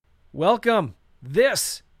Welcome.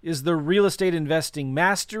 This is the Real Estate Investing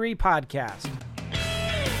Mastery Podcast.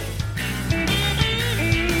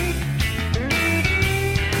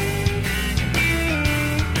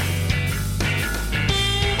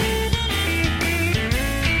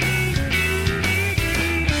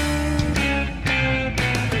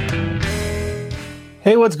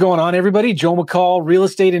 Hey, what's going on, everybody? Joe McCall, Real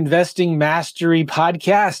Estate Investing Mastery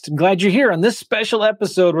Podcast. I'm glad you're here. On this special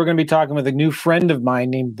episode, we're going to be talking with a new friend of mine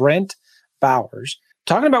named Brent Bowers,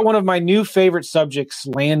 talking about one of my new favorite subjects,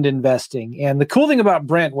 land investing. And the cool thing about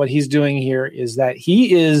Brent, what he's doing here is that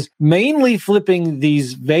he is mainly flipping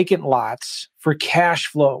these vacant lots for cash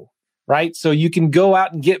flow, right? So you can go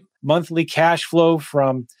out and get monthly cash flow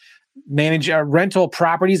from manage rental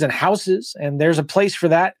properties and houses, and there's a place for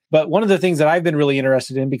that. But one of the things that I've been really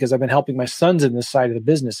interested in, because I've been helping my sons in this side of the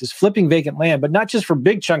business, is flipping vacant land, but not just for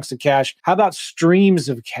big chunks of cash. How about streams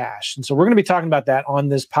of cash? And so we're going to be talking about that on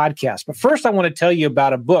this podcast. But first, I want to tell you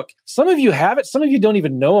about a book. Some of you have it. Some of you don't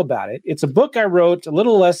even know about it. It's a book I wrote a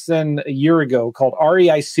little less than a year ago called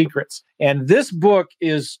REI Secrets. And this book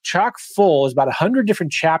is chock full, there's about 100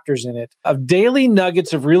 different chapters in it, of daily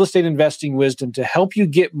nuggets of real estate investing wisdom to help you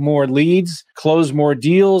get more leads, close more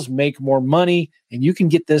deals, make more money. And you can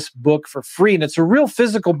get this book for free. And it's a real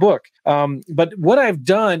physical book. But what I've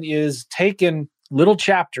done is taken little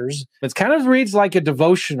chapters. It kind of reads like a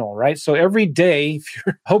devotional, right? So every day,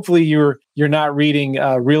 hopefully you're not reading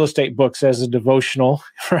real estate books as a devotional,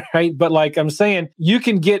 right? But like I'm saying, you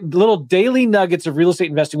can get little daily nuggets of real estate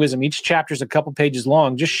investing wisdom. Each chapter is a couple pages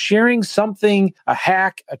long, just sharing something, a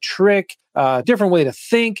hack, a trick, a different way to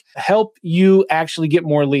think, help you actually get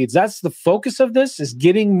more leads. That's the focus of this, is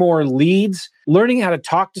getting more leads, learning how to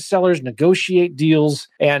talk to sellers, negotiate deals.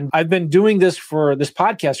 And I've been doing this for this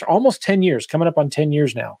podcast for almost 10 years, coming up on 10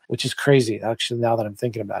 years now, which is crazy, actually, now that I'm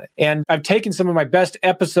thinking about it. And I've taken some of my best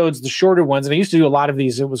episodes, the shorter ones, and I used to do a lot of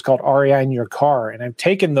these. It was called REI in Your Car. And I've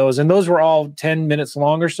taken those, and those were all 10 minutes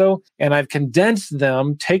long or so. And I've condensed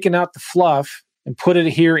them, taken out the fluff, and put it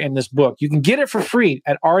here in this book. You can get it for free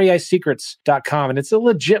at reisecrets.com. And it's a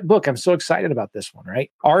legit book. I'm so excited about this one, right?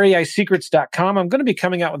 reisecrets.com. I'm going to be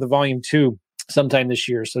coming out with a volume 2 sometime this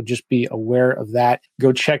year. So just be aware of that.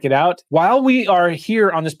 Go check it out. While we are here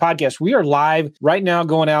on this podcast, we are live right now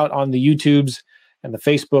going out on the YouTubes and the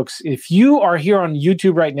Facebooks. If you are here on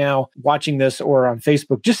YouTube right now watching this, or on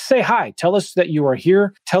Facebook, just say hi. Tell us that you are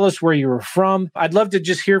here. Tell us where you are from. I'd love to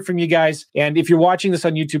just hear from you guys. And if you're watching this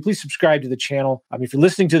on YouTube, please subscribe to the channel. If you're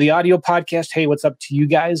listening to the audio podcast, hey, what's up to you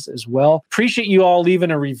guys as well? Appreciate you all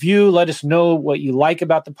leaving a review. Let us know what you like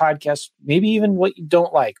about the podcast, maybe even what you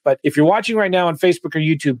don't like. But if you're watching right now on Facebook or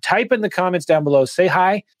YouTube, type in the comments down below. Say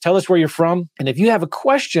hi. Tell us where you're from. And if you have a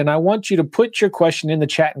question, I want you to put your question in the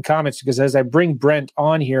chat and comments, because as I bring Brent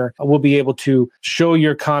on here, we'll be able to show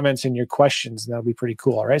your comments and your questions. And that'll be pretty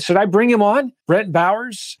cool. All right. Should I bring him on? Brent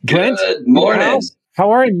Bowers. Brent, good morning.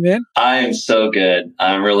 How are you, man? I am so good.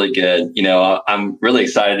 I'm really good. I'm really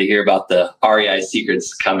excited to hear about the REI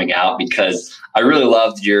Secrets coming out, because I really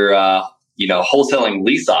loved your, wholesaling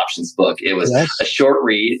lease options book. It was a short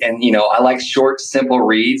read, and, I like short, simple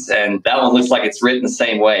reads, and that one looks like it's written the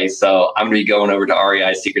same way. So I'm going to be going over to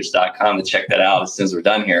reisecrets.com to check that out as soon as we're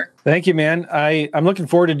done here. Thank you, man. I'm looking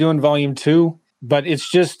forward to doing volume 2, but it's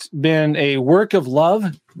just been a work of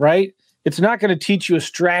love, right? It's not going to teach you a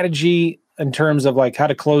strategy in terms of like how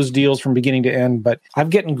to close deals from beginning to end, but I'm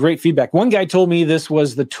getting great feedback. One guy told me this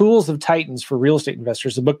was The Tools of Titans for Real Estate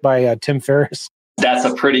Investors, a book by Tim Ferriss. That's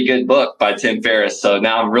a pretty good book by Tim Ferriss. So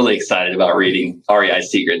now I'm really excited about reading REI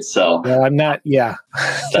Secrets. So I'm not. Yeah.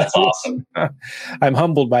 That's awesome. I'm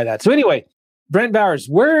humbled by that. So anyway, Brent Bowers,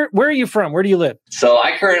 where are you from? Where do you live? So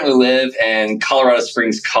I currently live in Colorado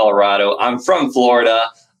Springs, Colorado. I'm from Florida,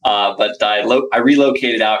 but I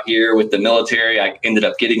relocated out here with the military. I ended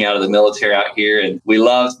up getting out of the military out here, and me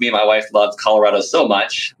and my wife loved Colorado so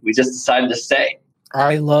much, we just decided to stay.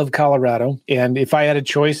 I love Colorado. And if I had a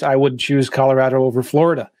choice, I would choose Colorado over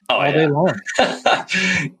Florida all day long.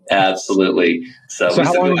 Absolutely. So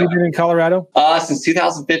how long have you been in Colorado? Since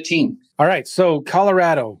 2015. All right. So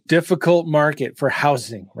Colorado, difficult market for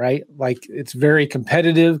housing, right? Like it's very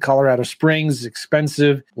competitive. Colorado Springs is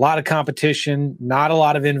expensive, a lot of competition, not a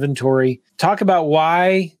lot of inventory. Talk about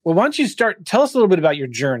why. Well, why don't you tell us a little bit about your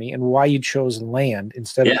journey and why you chose land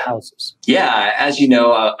instead of houses. Yeah. As you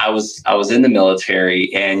know, I was in the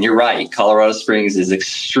military, and you're right. Colorado Springs is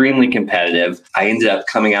extremely competitive. I ended up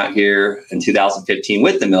coming out here in 2015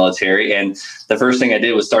 with the military. And the first thing I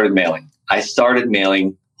did was started mailing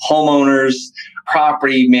homeowners,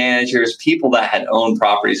 property managers, people that had owned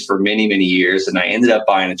properties for many, many years. And I ended up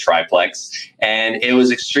buying a triplex, and it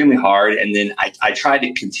was extremely hard. And then I tried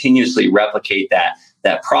to continuously replicate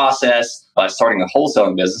that process by starting a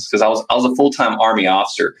wholesaling business, because I was a full-time Army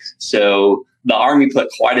officer. So the Army put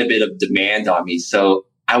quite a bit of demand on me. So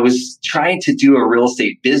I was trying to do a real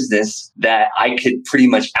estate business that I could pretty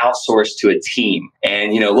much outsource to a team.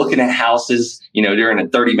 And, looking at houses, during a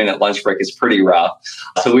 30-minute lunch break is pretty rough.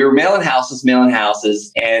 So we were mailing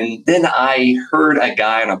houses. And then I heard a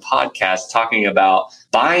guy on a podcast talking about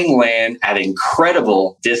buying land at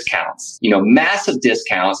incredible discounts, massive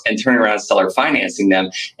discounts, and turning around and seller financing them.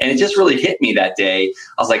 And it just really hit me that day.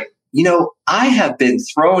 I was like, I have been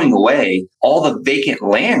throwing away all the vacant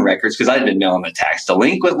land records because I've been mailing the tax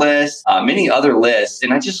delinquent list, many other lists,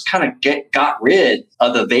 and I just kind of got rid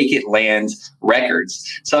of the vacant land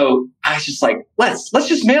records. So I was just like, let's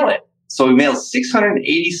just mail it. So we mailed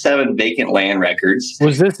 687 vacant land records.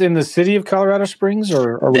 Was this in the city of Colorado Springs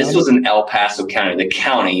or this was in El Paso County, the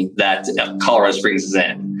county that Colorado Springs is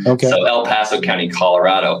in. Okay. So El Paso County,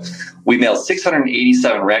 Colorado. We mailed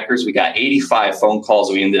 687 records. We got 85 phone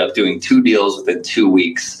calls. We ended up doing 2 deals within 2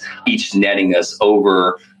 weeks, each netting us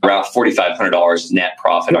over around $4,500 net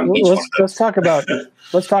profit on each one. Let's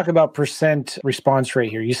talk about percent response rate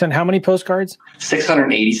here. You sent how many postcards?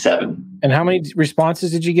 687. And how many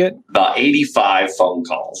responses did you get? About 85 phone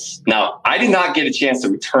calls. Now, I did not get a chance to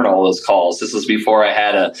return all those calls. This was before I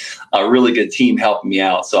had a really good team helping me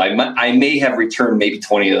out. So I may have returned maybe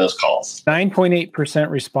 20 of those calls. 9.8%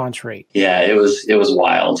 response rate. Yeah, it was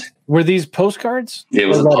wild. Were these postcards? It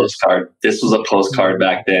was a postcard. This was a postcard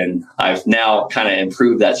back then. I've now kind of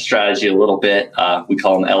improved that strategy a little bit. We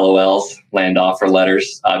call them LOLs, land offer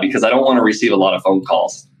letters, because I don't want to receive a lot of phone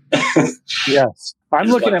calls. Yes. I'm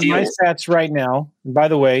looking at my stats right now. And by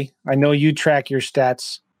the way, I know you track your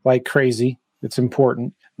stats like crazy. It's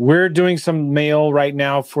important. We're doing some mail right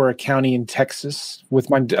now for a county in Texas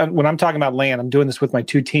when I'm talking about land, I'm doing this with my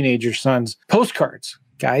 2 teenager sons. Postcards,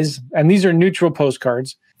 guys. And these are neutral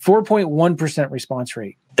postcards. 4.1% response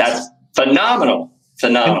rate. That's phenomenal.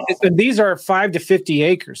 Phenomenal. And these are 5 to 50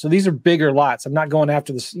 acres. So these are bigger lots. I'm not going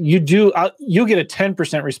after this. You'll get a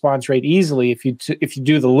 10% response rate easily if you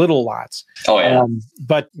do the little lots. Oh, yeah.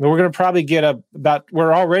 But we're going to probably get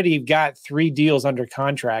we're already got 3 deals under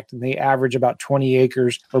contract, and they average about 20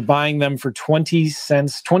 acres. We're buying them for 25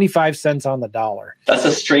 cents on the dollar. That's a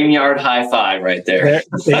StreamYard high five right there.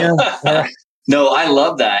 No, I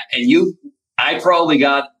love that. And I probably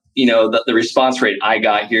got, the response rate I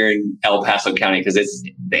got here in El Paso County, because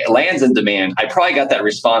the land's in demand. I probably got that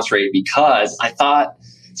response rate because I thought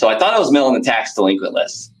I was mailing the tax delinquent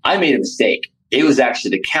list. I made a mistake. It was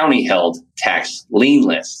actually the county held tax lien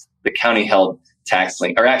list, the county held tax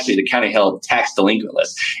lien, or actually the county held tax delinquent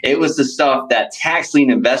list. It was the stuff that tax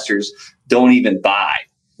lien investors don't even buy.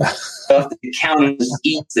 So the county just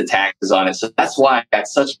eats the taxes on it. So that's why I got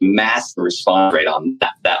such a massive response rate on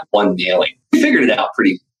that one mailing. We figured it out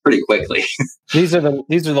pretty quickly. These are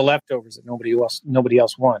the leftovers that nobody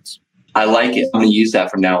else wants. I like it. I'm going to use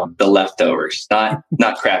that from now on. The leftovers, not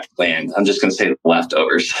crappy land. I'm just going to say the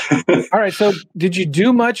leftovers. All right. So did you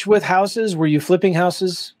do much with houses? Were you flipping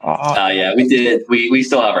houses? Yeah, we did. We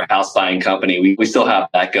still have our house buying company. We still have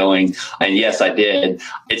that going. And yes, I did.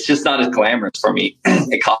 It's just not as glamorous for me.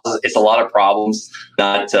 It's a lot of problems.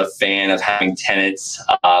 Not a fan of having tenants.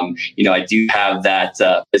 I do have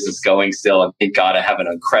that business going still. And thank God I have an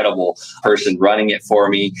incredible person running it for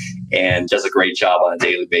me and does a great job on a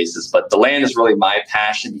daily basis. But the land is really my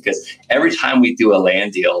passion, because every time we do a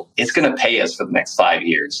land deal, it's going to pay us for the next 5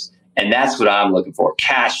 years. And that's what I'm looking for.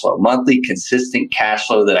 Cash flow, monthly, consistent cash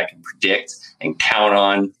flow that I can predict and count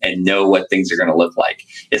on and know what things are going to look like.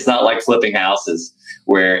 It's not like flipping houses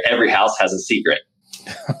where every house has a secret.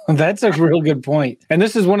 That's a real good point. And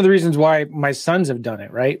this is one of the reasons why my sons have done it,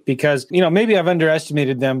 right? Because, maybe I've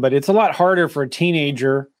underestimated them, but it's a lot harder for a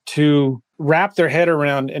teenager to wrap their head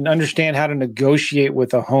around and understand how to negotiate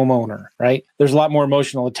with a homeowner, right? There's a lot more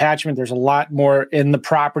emotional attachment. There's a lot more in the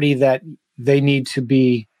property that they need to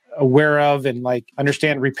be aware of and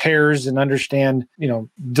understand repairs and understand,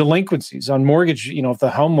 delinquencies on mortgage, if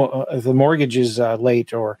the mortgage is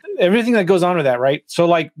late or everything that goes on with that, right? So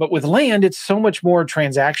but with land, it's so much more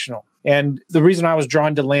transactional. And the reason I was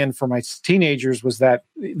drawn to land for my teenagers was that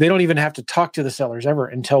they don't even have to talk to the sellers ever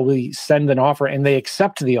until we send an offer and they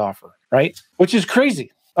accept the offer, right? Which is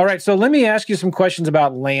crazy. All right. So let me ask you some questions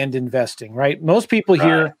about land investing, right? Most people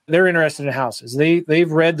here, they're interested in houses. They've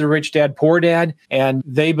read The Rich Dad, Poor Dad, and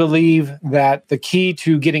they believe that the key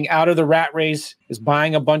to getting out of the rat race is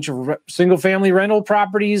buying a bunch of single family rental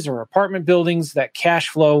properties or apartment buildings that cash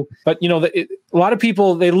flow. But, a lot of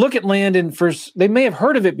people, they look at land and first, they may have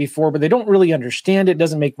heard of it before, but they don't really understand it. It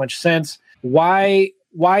doesn't make much sense. Why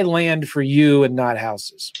land for you and not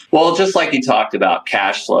houses? Well, just like you talked about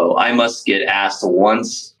cash flow, I must get asked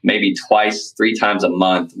once, maybe twice, 3 times a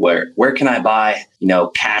month, where can I buy,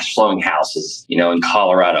 cash flowing houses, in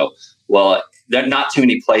Colorado? Well, there are not too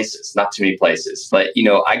many places. But,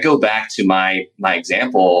 I go back to my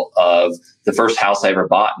example of the first house I ever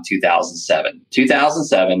bought in 2007.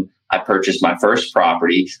 2007, I purchased my first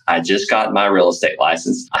property. I just got my real estate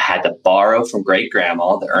license. I had to borrow from great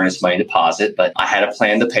grandma the earnest money deposit, but I had a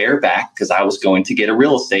plan to pay her back because I was going to get a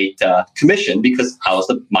real estate commission because I was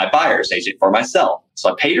my buyer's agent for myself.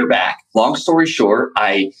 So I paid her back. Long story short,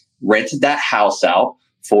 I rented that house out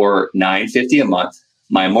for $950 a month.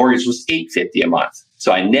 My mortgage was $850 a month.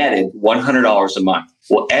 So I netted $100 a month.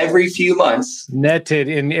 Well, every few months... Netted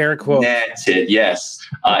in air quotes. Netted, yes.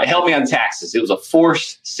 It helped me on taxes. It was a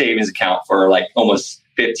forced savings account for almost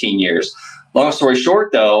 15 years. Long story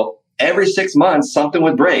short, though, every 6 months, something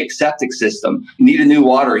would break. Septic system, need a new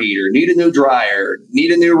water heater, need a new dryer, need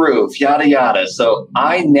a new roof, yada, yada. So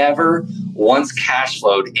I never once cash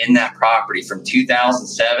flowed in that property from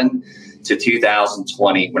 2007 to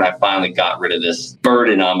 2020 when I finally got rid of this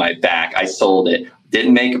burden on my back. I sold it.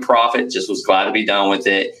 Didn't make a profit, just was glad to be done with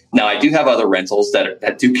it. Now, I do have other rentals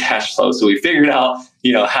that do cash flow. So we figured out,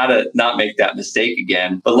 how to not make that mistake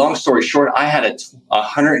again. But long story short, I had a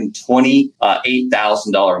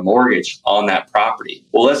 $128,000 mortgage on that property.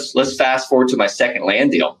 Well, let's fast forward to my second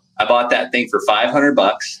land deal. I bought that thing for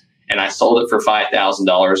 $500 and I sold it for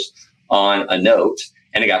 $5,000 on a note.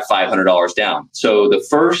 And I got $500 down. So the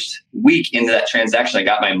first week into that transaction, I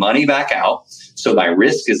got my money back out. So my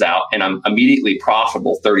risk is out and I'm immediately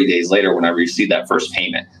profitable 30 days later when I receive that first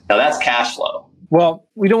payment. Now that's cash flow. Well,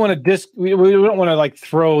 we don't want to we don't want to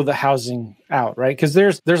throw the housing out, right? Because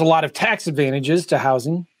there's a lot of tax advantages to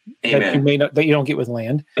housing. Amen. that you don't get with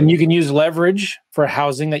land. And you can use leverage for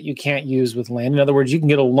housing that you can't use with land. In other words, you can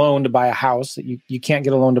get a loan to buy a house that you can't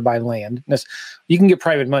get a loan to buy land. You can get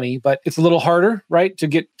private money, but it's a little harder, right, to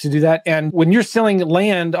do that. And when you're selling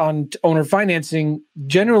land on owner financing,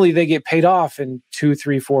 generally they get paid off in 2,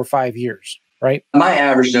 3, 4, 5 years, right? My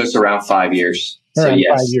average note's around 5 years. So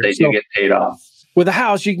yes, they do get paid off. With a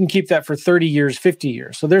house, you can keep that for 30 years, 50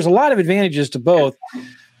 years. So there's a lot of advantages to both.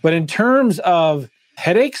 But in terms of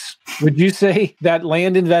headaches, would you say that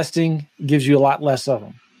land investing gives you a lot less of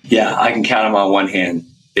them? Yeah, I can count them on one hand,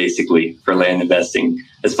 basically, for land investing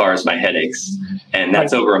as far as my headaches. And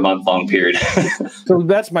that's over a month-long period. So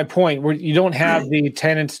that's my point, where you don't have the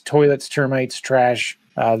tenants, toilets, termites, trash,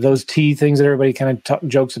 those T things that everybody kind of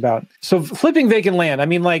jokes about. So flipping vacant land,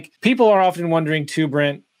 people are often wondering too,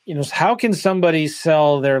 Brent, how can somebody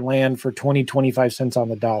sell their land for 20, 25 cents on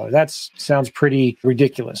the dollar? That sounds pretty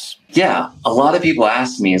ridiculous. Yeah. A lot of people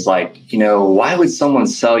ask me why would someone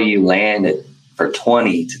sell you land for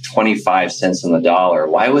 20 to 25 cents on the dollar?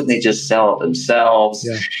 Why wouldn't they just sell it themselves?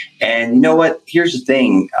 Yeah. And you know what? Here's the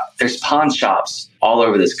thing. There's pawn shops all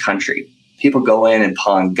over this country. People go in and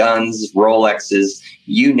pawn guns, Rolexes,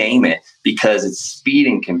 you name it, because it's speed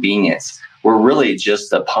and convenience. We're really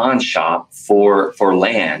just a pawn shop for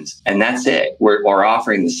land, and that's it. We're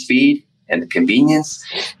offering the speed and the convenience,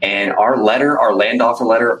 and our land offer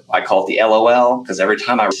letter, I call it the LOL, because every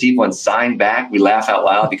time I receive one signed back, we laugh out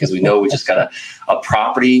loud because we know we just got a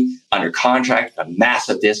property under contract, a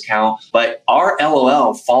massive discount, but our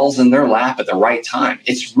LOL falls in their lap at the right time.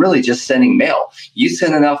 It's really just sending mail. You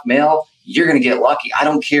send enough mail, you're going to get lucky. I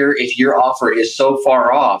don't care if your offer is so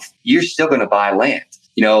far off, you're still going to buy land.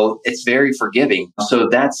 It's very forgiving. So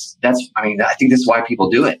I think that's why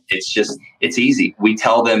people do it. It's easy. We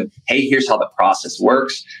tell them, hey, here's how the process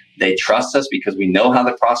works. They trust us because we know how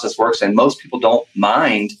the process works. And most people don't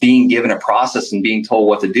mind being given a process and being told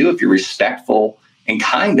what to do if you're respectful and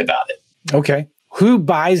kind about it. Okay. Who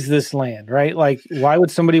buys this land, right? Why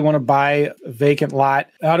would somebody want to buy a vacant lot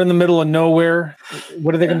out in the middle of nowhere?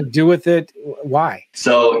 What are they going to do with it? Why?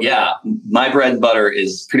 So, my bread and butter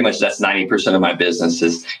is pretty much that's 90% of my business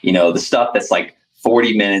is, the stuff that's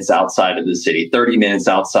 40 minutes outside of the city, 30 minutes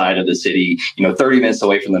outside of the city, 30 minutes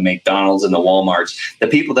away from the McDonald's and the Walmarts. The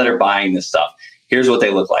people that are buying this stuff, here's what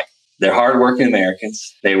they look like. They're hardworking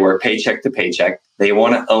Americans. They work paycheck to paycheck. They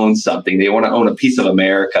want to own something. They want to own a piece of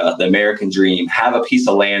America, the American dream, have a piece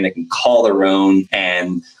of land they can call their own.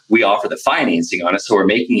 And we offer the financing on it. So we're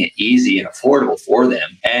making it easy and affordable for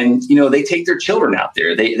them. And, they take their children out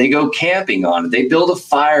there. They go camping on it. They build a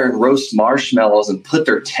fire and roast marshmallows and put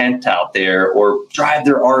their tent out there, or drive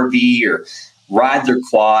their RV or ride their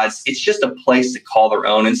quads. It's just a place to call their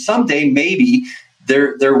own. And someday maybe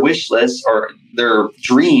their wish list or their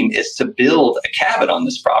dream is to build a cabin on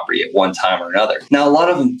this property at one time or another. Now, a lot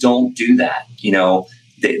of them don't do that.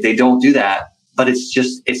 They don't do that, but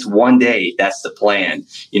it's one day. That's the plan.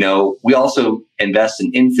 We also invest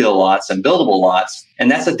in infill lots and buildable lots, and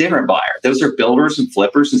that's a different buyer. Those are builders and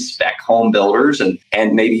flippers and spec home builders and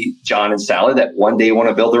maybe John and Sally that one day want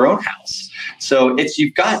to build their own house. So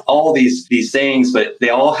you've got all these things, but they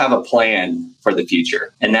all have a plan for the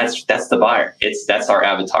future. And that's the buyer. That's our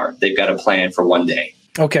avatar. They've got a plan for one day.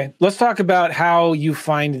 Okay, let's talk about how you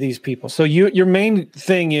find these people. So your main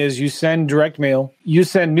thing is you send direct mail, you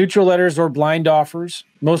send neutral letters or blind offers,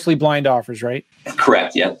 mostly blind offers, right?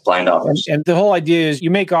 Correct, yeah, blind offers. And the whole idea is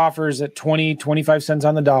you make offers at 20, 25 cents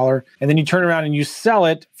on the dollar, and then you turn around and you sell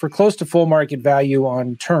it for close to full market value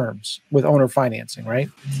on terms with owner financing, right?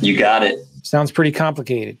 You got it. Sounds pretty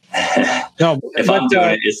complicated. No, if I'm doing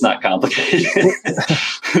it, it's not complicated.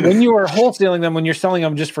 When you are wholesaling them, when you're selling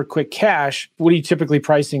them just for quick cash, what are you typically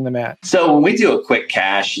pricing them at? So when we do a quick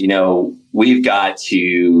cash, we've got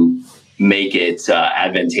to make it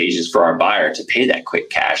advantageous for our buyer to pay that quick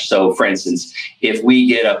cash. So for instance, if we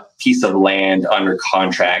get a piece of land under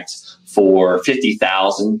contract for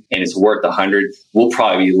 $50,000 and it's worth $100,000, we'll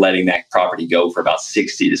probably be letting that property go for about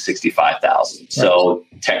 $60,000 to $65,000. Right. So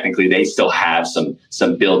technically, they still have some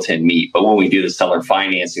built-in meat. But when we do the seller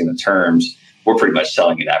financing the terms, we're pretty much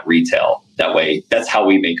selling it at retail. That way, that's how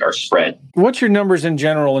we make our spread. What's your numbers in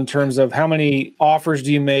general in terms of how many offers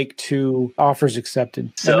do you make to offers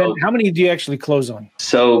accepted? So, and then how many do you actually close on?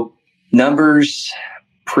 So numbers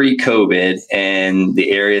pre-COVID and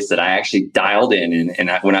the areas that I actually dialed in. And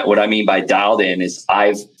what I mean by dialed in is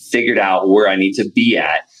I've figured out where I need to be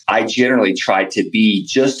at. I generally try to be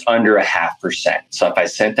just under 0.5%. So if I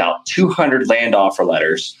sent out 200 land offer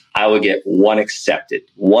letters, I would get one accepted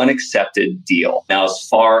deal. Now, as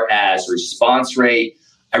far as response rate,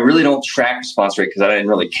 I really don't track response rate because I didn't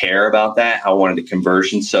really care about that. I wanted a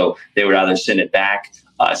conversion. So they would either send it back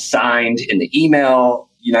signed in the email,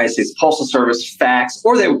 United States Postal Service, fax,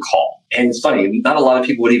 or they would call. And it's funny, not a lot of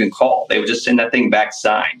people would even call. They would just send that thing back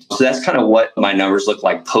signed. So that's kind of what my numbers look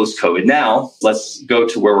like post-COVID. Now, let's go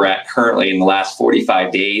to where we're at currently. In the last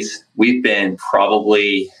 45 days, we've been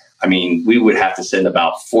probably, we would have to send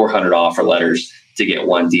about 400 offer letters to get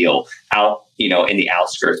one deal out, in the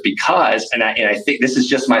outskirts because, and I think this is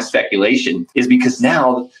just my speculation, is because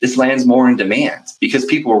now this land's more in demand because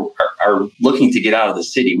people are looking to get out of the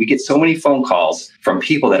city. We get so many phone calls from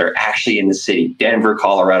people that are actually in the city, Denver,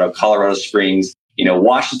 Colorado, Colorado Springs,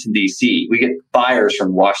 Washington, D.C. We get buyers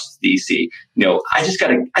from Washington, D.C. I just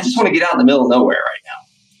want to get out in the middle of nowhere right now,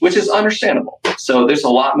 which is understandable. So there's a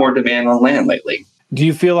lot more demand on land lately. Do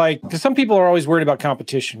you feel like, because some people are always worried about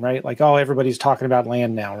competition, right? Like, oh, everybody's talking about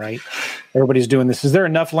land now, right? Everybody's doing this. Is there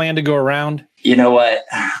enough land to go around? You know what?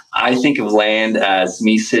 I think of land as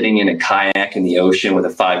me sitting in a kayak in the ocean with a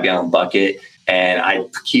 5-gallon bucket, and I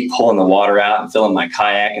keep pulling the water out and filling my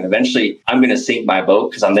kayak, and eventually I'm going to sink my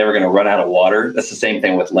boat because I'm never going to run out of water. That's the same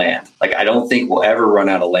thing with land. Like, I don't think we'll ever run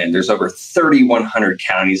out of land. There's over 3,100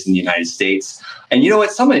 counties in the United States. And you know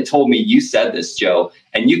what? Somebody told me, you said this, Joe,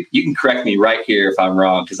 and you can correct me right here if I'm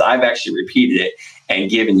wrong, because I've actually repeated it and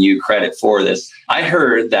given you credit for this. I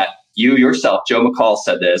heard that you yourself, Joe McCall,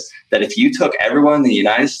 said this, that if you took everyone in the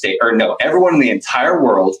United States, everyone in the entire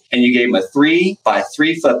world, and you gave them a 3 by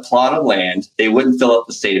 3 foot plot of land, they wouldn't fill up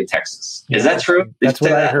the state of Texas. Is that true? That's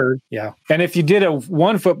what I heard. Yeah. And if you did a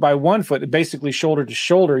 1 foot by 1 foot, basically shoulder to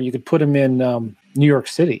shoulder, you could put them in New York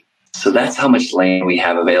City. So that's how much land we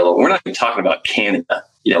have available. We're not even talking about Canada.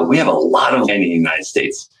 We have a lot of land in the United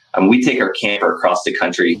States. We take our camper across the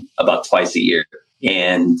country about twice a year.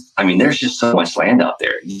 And there's just so much land out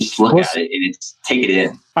there. You just look at it and take it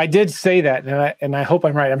in. I did say that, and I hope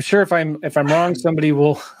I'm right. I'm sure if I'm wrong, somebody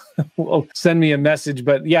will send me a message.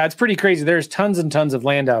 But yeah, it's pretty crazy. There's tons and tons of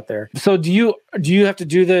land out there. So do you have to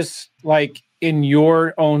do this like in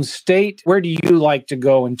your own state? Where do you like to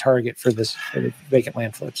go and target for the vacant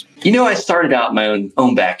land flips? I started out in my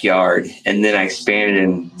own backyard, and then I expanded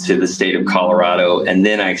into the state of Colorado, and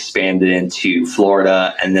then I expanded into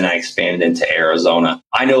Florida, and then I expanded into Arizona.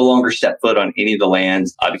 I no longer step foot on any of the land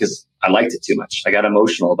because I liked it too much. I got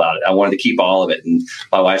emotional about it. I wanted to keep all of it. And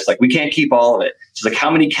my wife's like, we can't keep all of it. She's like, how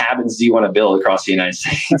many cabins do you want to build across the United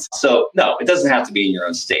States? So no, it doesn't have to be in your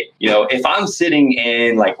own state. If I'm sitting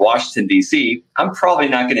in like Washington, D.C., I'm probably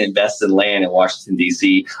not going to invest in land in Washington,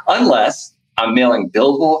 D.C. unless I'm mailing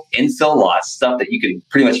buildable infill lots, stuff that you can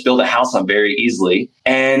pretty much build a house on very easily.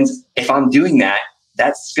 And if I'm doing that,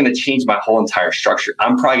 that's going to change my whole entire structure.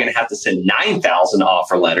 I'm probably going to have to send 9,000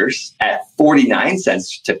 offer letters at 49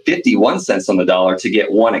 cents to 51 cents on the dollar to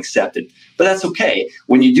get one accepted. But that's okay.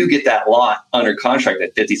 When you do get that lot under contract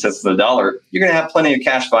at 50 cents on the dollar, you're going to have plenty of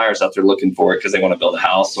cash buyers out there looking for it because they want to build a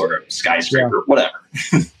house or a skyscraper, whatever.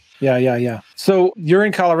 Yeah. So you're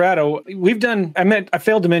in Colorado. I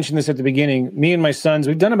failed to mention this at the beginning. Me and my sons,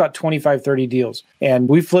 we've done about 25, 30 deals. And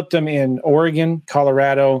we flipped them in Oregon,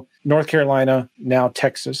 Colorado, North Carolina, now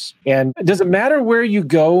Texas. And does it matter where you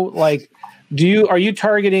go? Like, are you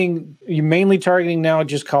mainly targeting now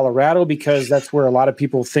just Colorado because that's where a lot of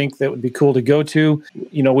people think that would be cool to go to?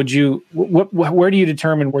 Where do you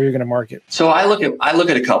determine where you're going to market? So I look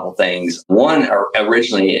at a couple things. One,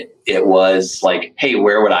 originally it was like, hey,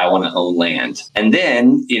 where would I want to own land? And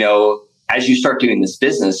then, as you start doing this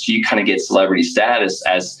business, you kind of get celebrity status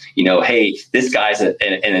as, hey, this guy's in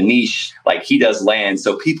a niche, like he does land.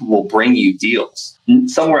 So people will bring you deals.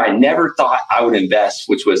 Somewhere I never thought I would invest,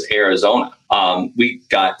 which was Arizona. We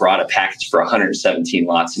brought a package for 117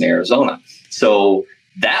 lots in Arizona. So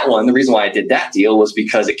that one, the reason why I did that deal was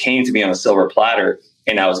because it came to me on a silver platter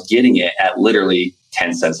and I was getting it at literally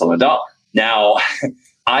 10 cents on the dollar. Now,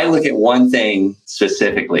 I look at one thing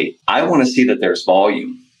specifically. I want to see that there's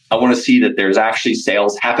volume. I want to see that there's actually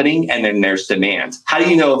sales happening and then there's demand. How do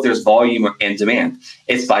you know if there's volume and demand?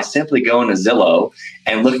 It's by simply going to Zillow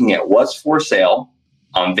and looking at what's for sale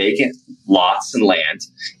on vacant lots and land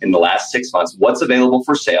in the last 6 months, what's available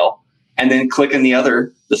for sale, and then click on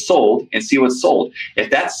the sold and see what's sold.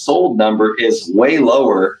 If that sold number is way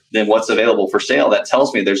lower than what's available for sale, that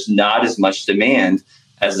tells me there's not as much demand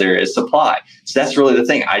as there is supply. So that's really the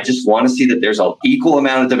thing. I just want to see that there's an equal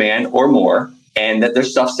amount of demand or more, and that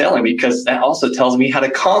there's stuff selling, because that also tells me how to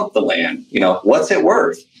comp the land. What's it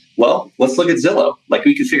worth? Well, let's look at Zillow. Like,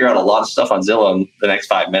 we could figure out a lot of stuff on Zillow in the next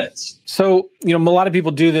 5 minutes. So, a lot of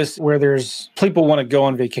people do this where people want to go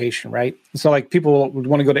on vacation, right? So like people would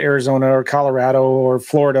want to go to Arizona or Colorado or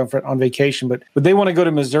Florida on vacation, but they want to go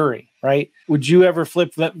to Missouri, right? Would you ever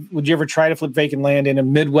try to flip vacant land in a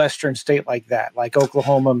Midwestern state like that, like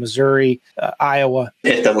Oklahoma, Missouri, Iowa?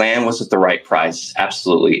 If the land was at the right price,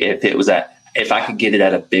 absolutely. If I could get it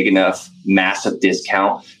at a big enough, massive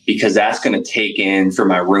discount, because that's going to take in for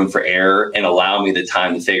my room for error and allow me the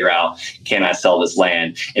time to figure out, can I sell this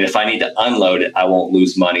land? And if I need to unload it, I won't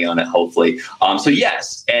lose money on it, hopefully. So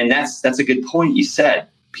yes, and that's a good point you said.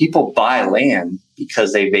 People buy land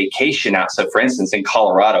because they vacation out. So for instance, in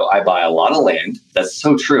Colorado, I buy a lot of land. That's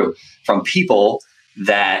so true, from people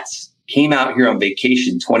that came out here on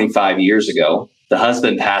vacation 25 years ago. The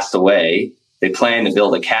husband passed away. They planned to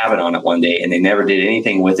build a cabin on it one day, and they never did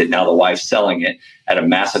anything with it. Now the wife's selling it at a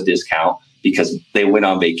massive discount because they went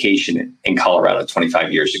on vacation in Colorado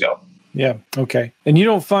 25 years ago. Yeah. Okay. And you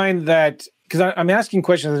don't find that, because I'm asking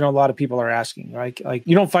questions I know a lot of people are asking, right? Like,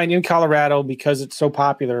 you don't find in Colorado, because it's so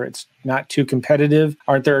popular, it's not too competitive.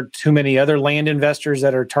 Aren't there too many other land investors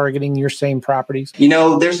that are targeting your same properties?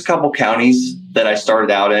 There's a couple counties that I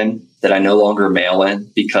started out in that I no longer mail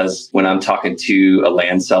in, because when I'm talking to a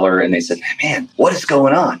land seller and they said, man, what is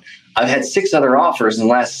going on? I've had 6 other offers in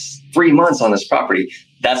the last 3 months on this property.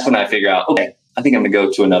 That's when I figure out, okay, I think I'm going to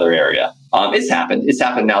go to another area. It's happened. It's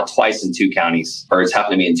happened now twice in 2 counties, or it's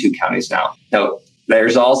happened to me in 2 counties now. Now,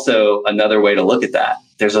 there's also another way to look at that.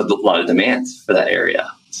 There's a lot of demand for that area.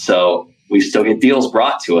 So we still get deals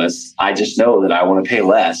brought to us. I just know that I want to pay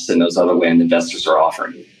less than those other land investors are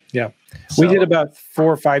offering. Yeah. We did about 4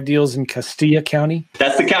 or 5 deals in Castilla County.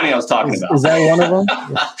 That's the county I was talking about. Is that one of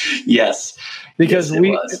them? Yes. Because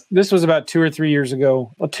this was about 2 or 3 years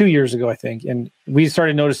ago, 2 years ago, I think. And we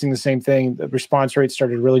started noticing the same thing. The response rates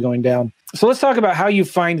started really going down. So let's talk about how you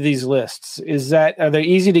find these lists. Are they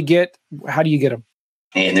easy to get? How do you get them?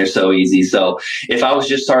 And they're so easy. So if I was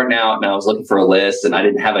just starting out and I was looking for a list and I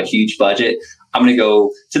didn't have a huge budget, I'm going to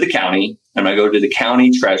go to the county. I'm going to go to the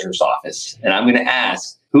county treasurer's office, and I'm going to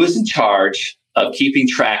ask, who is in charge of keeping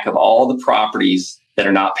track of all the properties that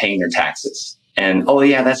are not paying their taxes? And, oh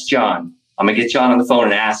yeah, that's John. I'm going to get John on the phone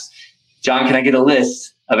and ask, John, can I get a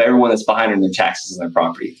list of everyone that's behind on their taxes on their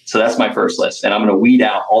property? So that's my first list. And I'm going to weed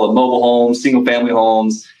out all the mobile homes, single family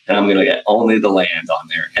homes, and I'm going to get only the land on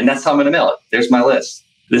there. And that's how I'm going to mail it. There's my list.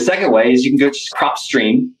 The second way is you can go to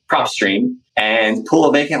PropStream, and pull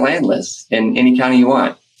a vacant land list in any county you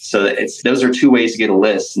want. So those are 2 ways to get a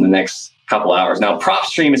list in the next couple hours. Now,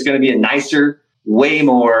 PropStream is going to be a nicer, way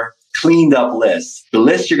more cleaned up list. The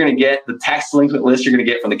list you're going to get, the tax delinquent list you're going to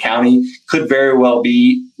get from the county could very well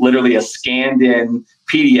be literally a scanned in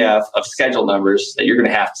PDF of schedule numbers that you're going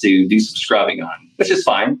to have to do some scrubbing on, which is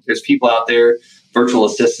fine. There's people out there, virtual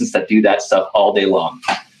assistants that do that stuff all day long.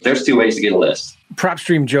 There's 2 ways to get a list.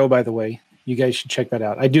 PropStream Joe, by the way, you guys should check that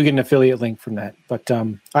out. I do get an affiliate link from that, but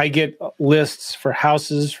I get lists for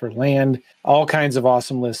houses, for land, all kinds of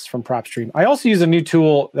awesome lists from PropStream. I also use a new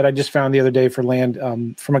tool that I just found the other day for land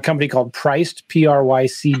from a company called Priced,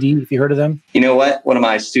 Prycd. Have you heard of them? You know what? One of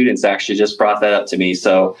my students actually just brought that up to me.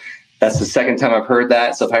 So that's the second time I've heard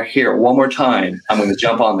that. So if I hear it one more time, I'm going to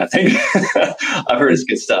jump on that thing. I've heard it's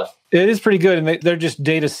good stuff. It is pretty good. And they're just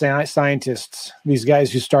data scientists, these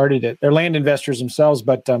guys who started it. They're land investors themselves,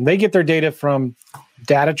 but they get their data from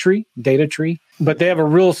DataTree. But they have a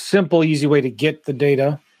real simple, easy way to get the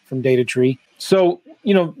data from DataTree. So,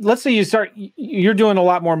 let's say you're doing a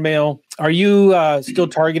lot more mail. Are you still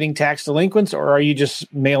targeting tax delinquents, or are you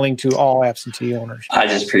just mailing to all absentee owners? I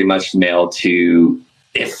just pretty much mail to,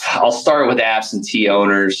 I'll start with absentee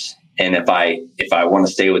owners. And if I want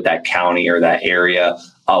to stay with that county or that area,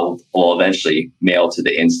 will eventually mail to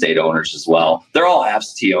the in-state owners as well. They're all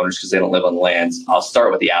absentee owners because they don't live on the land. I'll start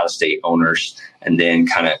with the out-of-state owners and then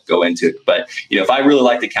kind of go into it. But, if I really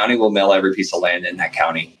like the county, we'll mail every piece of land in that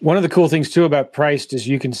county. One of the cool things, too, about Priced is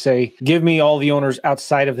you can say, give me all the owners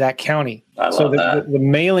outside of that county. So the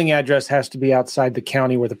mailing address has to be outside the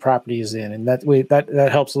county where the property is in. And that way, that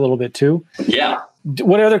helps a little bit, too. Yeah.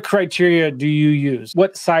 What other criteria do you use?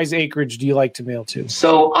 What size acreage do you like to mail to?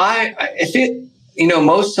 So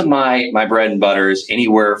most of my bread and butter is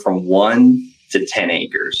anywhere from 1 to 10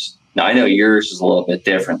 acres. Now, I know yours is a little bit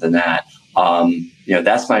different than that.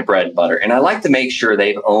 That's my bread and butter. And I like to make sure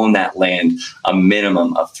they've owned that land a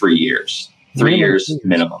minimum of 3 years. 3 years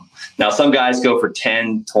minimum. Now, some guys go for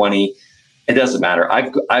 10, 20. It doesn't matter.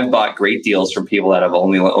 I've bought great deals from people that have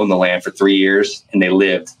only owned the land for 3 years and they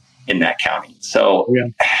lived in that county. So,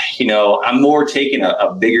 I'm more taking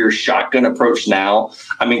a bigger shotgun approach now.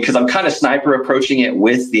 Because I'm kind of sniper approaching it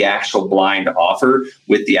with the actual blind offer,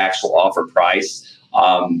 with the actual offer price.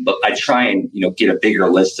 But I try and, get a bigger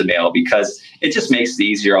list to mail because it just makes it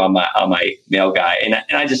easier on my mail guy. And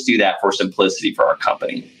I just do that for simplicity for our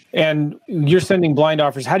company. And you're sending blind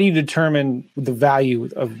offers. How do you determine the value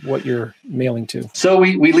of what you're mailing to? So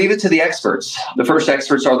we leave it to the experts. The first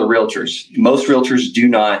experts are the realtors. Most realtors do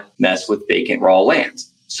not mess with vacant raw land.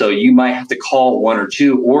 So you might have to call 1 or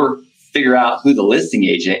 2 or figure out who the listing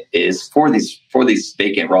agent is for these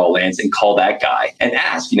vacant raw lands and call that guy and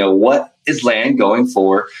ask, what is land going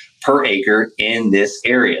for per acre in this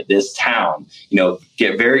area, this town?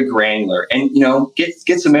 Get very granular and,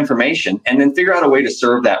 get some information and then figure out a way to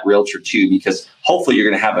serve that realtor too, because hopefully you're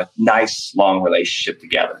going to have a nice long relationship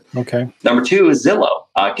together. Okay. Number 2 is Zillow.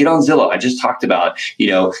 Get on Zillow. I just talked about,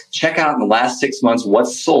 check out in the last 6 months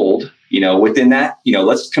what's sold. Within that,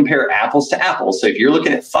 let's compare apples to apples. So if you're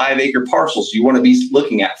looking at 5-acre parcels, you want to be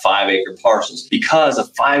looking at 5-acre parcels because a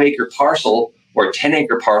 5-acre parcel or a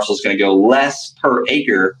 10-acre parcel is going to go less per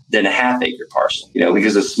acre than a half-acre parcel,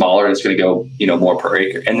 because it's smaller and it's going to go, more per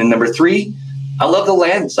acre. And then number 3, I love the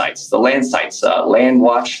land sites,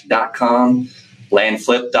 landwatch.com,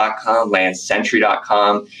 landflip.com,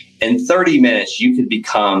 landcentury.com. In 30 minutes, you could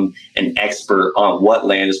become an expert on what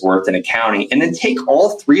land is worth in a county and then take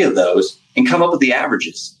all 3 of those and come up with the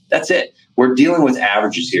averages. That's it. We're dealing with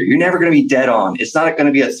averages here. You're never going to be dead on. It's not going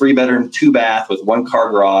to be a 3-bedroom, 2-bath with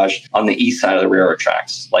 1-car garage on the east side of the railroad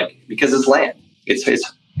tracks, because it's land.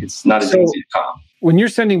 It's not as easy to come. When you're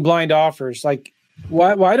sending blind offers,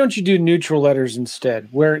 why don't you do neutral letters instead?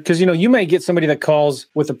 Because you may get somebody that calls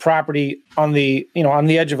with a property on the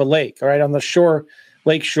edge of a lake, all right, on the shore.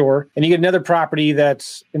 Lake shore, and you get another property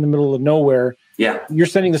that's in the middle of nowhere. Yeah. You're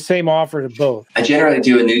sending the same offer to both. I generally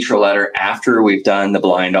do a neutral letter after we've done the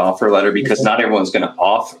blind offer letter because not everyone's going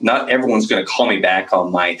to call me back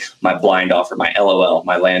on my blind offer, my LOL,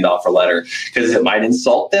 my land offer letter, because it might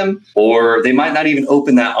insult them or they might not even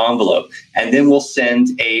open that envelope. And then we'll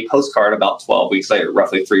send a postcard about 12 weeks later,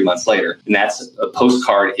 roughly 3 months later. And that's a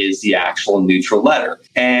postcard is the actual neutral letter.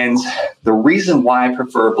 And the reason why I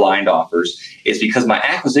prefer blind offers is because my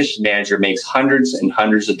acquisition manager makes hundreds and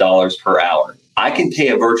hundreds of dollars per hour. I can pay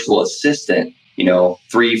a virtual assistant, $3,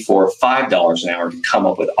 $4, $5 an hour to come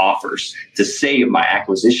up with offers to save my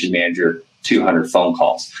acquisition manager 200 phone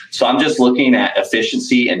calls. So I'm just looking at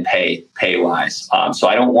efficiency and pay wise. So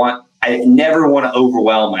I don't want I never want to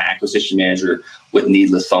overwhelm my acquisition manager with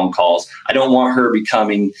needless phone calls. I don't want her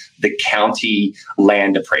becoming the county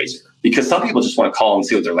land appraiser, because some people just want to call and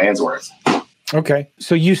see what their land's worth. Okay.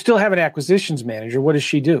 So you still have an acquisitions manager. What does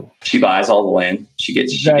she do? She buys all the land. She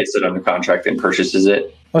gets it under contract and purchases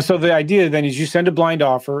it. Well, so the idea then is you send a blind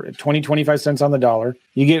offer at 20, 25 cents on the dollar.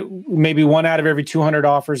 You get maybe 1 out of every 200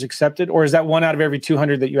 offers accepted, or is that 1 out of every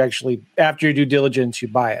 200 that you actually, after your due diligence, you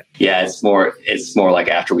buy it? Yeah, it's more like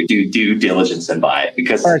after we do due diligence and buy it,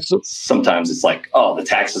 because sometimes it's like, oh, the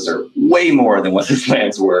taxes are way more than what this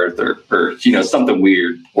land's worth, or something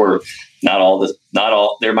weird, or not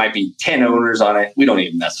all, there might be 10 owners on it. We don't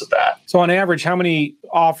even mess with that. So on average, how many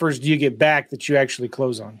offers do you get back that you actually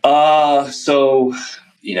close on?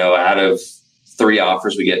 Out of 3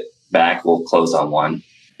 offers we get back, we'll close on 1.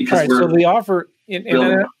 Because so the offer,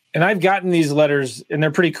 and I've gotten these letters, and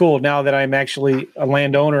they're pretty cool. Now that I'm actually a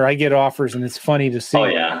landowner, I get offers, and it's funny to see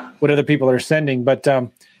what other people are sending. But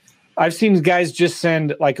I've seen guys just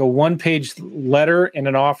send like a 1-page letter and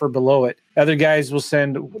an offer below it. Other guys will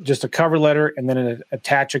send just a cover letter and then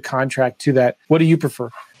attach a contract to that. What do you prefer?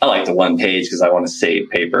 I like the 1 page because I want to save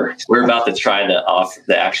paper. We're about to try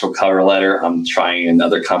the actual cover letter. I'm trying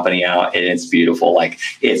another company out, and it's beautiful. Like,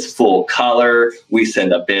 it's full color. We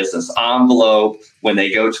send a business envelope. When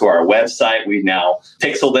they go to our website, we now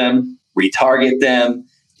pixel them, retarget them.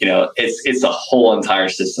 It's a whole entire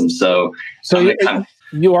system. So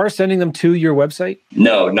you are sending them to your website?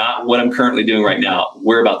 No, not what I'm currently doing right now.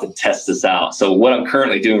 We're about to test this out. So what I'm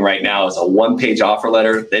currently doing right now is a 1-page offer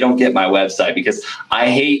letter. They don't get my website because I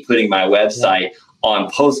hate putting my website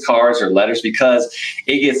on postcards or letters, because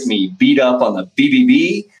it gets me beat up on the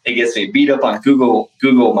BBB. It gets me beat up on Google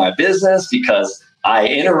My Business because I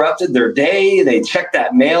interrupted their day. They checked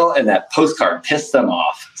that mail, and that postcard pissed them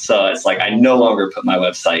off. So it's like I no longer put my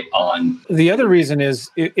website on. The other reason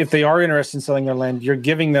is if they are interested in selling their land, you're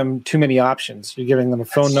giving them too many options. You're giving them a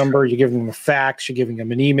phone number, you're giving them a fax, you're giving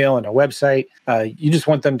them an email and a website. You just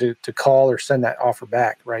want them to call or send that offer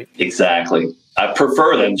back, right? Exactly. I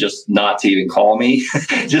prefer them just not to even call me.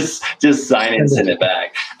 just sign it and send it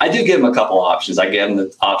back. I do give them a couple options. I give them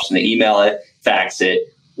the option to email it, fax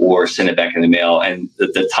it, or send it back in the mail. And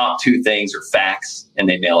the top 2 things are fax, and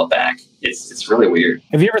they mail it back. It's really weird.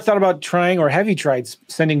 Have you ever thought about trying, or have you tried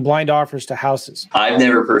sending blind offers to houses? I've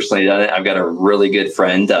never personally done it. I've got a really good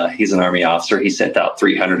friend. He's an Army officer. He sent out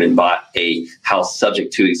 300 and bought a house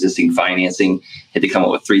subject to existing financing. He had to come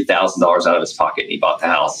up with $3,000 out of his pocket, and he bought the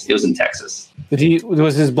house. It was in Texas.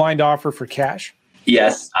 Was his blind offer for cash?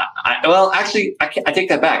 Yes. I take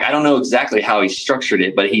that back. I don't know exactly how he structured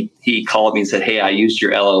it, but he called me and said, "Hey, I used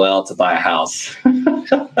your LOL to buy a house."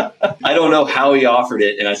 I don't know how he offered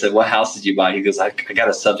it. And I said, "What house did you buy?" He goes, I got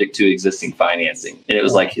a subject to existing financing. And it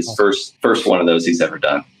was like his first one of those he's ever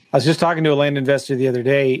done. I was just talking to a land investor the other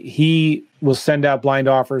day. He will send out blind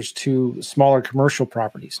offers to smaller commercial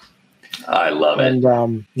properties. I love it.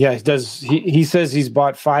 And he does. He says he's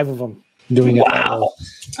bought 5 of them. Doing it. Wow.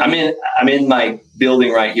 I'm in my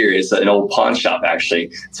building right here. It's an old pawn shop, actually.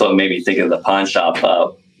 So it made me think of the pawn shop.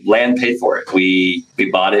 Land paid for it. We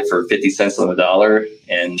bought it for 50 cents on the dollar,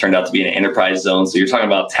 and turned out to be an enterprise zone. So you're talking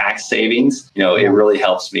about tax savings. It really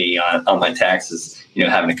helps me on my taxes,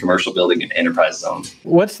 having a commercial building in an enterprise zone.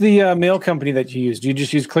 What's the mail company that you use? Do you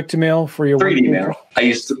just use Click2Mail for your 3D Mail?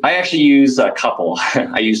 I actually use a couple.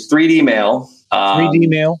 I use 3D Mail. 3D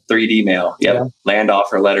Mail? 3D Mail, yep. Yeah.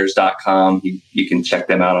 Landofferletters.com. You can check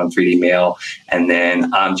them out on 3D Mail. And then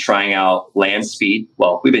I'm trying out LandSpeed.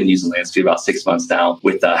 Well, we've been using LandSpeed about 6 months now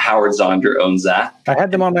with Howard Zonder owns that. I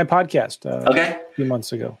had them on my podcast a few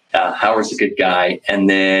months ago. Howard's a good guy. And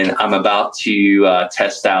then I'm about to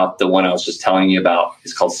test out the one I was just telling you about.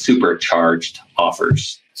 It's called Supercharged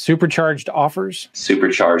Offers. Supercharged Offers?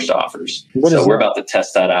 Supercharged Offers. So we're about to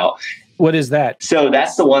test that out. What is that? So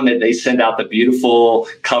that's the one that they send out the beautiful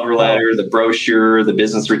cover letter, the brochure, the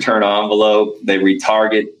business return envelope. They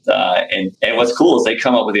retarget. And what's cool is they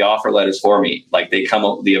come up with the offer letters for me. Like, they come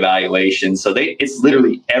up with the evaluation. So it's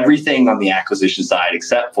literally everything on the acquisition side,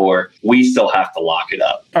 except for we still have to lock it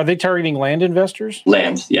up. Are they targeting land investors?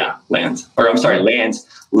 Land. Or I'm sorry,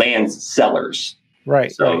 land sellers.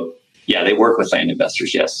 Right. So yeah, they work with land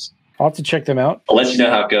investors. Yes. I'll have to check them out. I'll let you know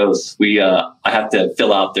how it goes. I have to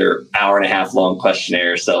fill out their 1.5-hour long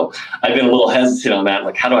questionnaire. So I've been a little hesitant on that.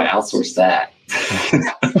 Like, how do I outsource that?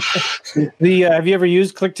 Have you ever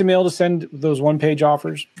used Click2Mail to send those 1-page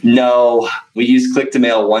offers? No, we used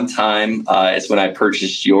Click2Mail one time. It's when I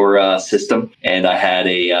purchased your system, and I had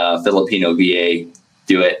a Filipino VA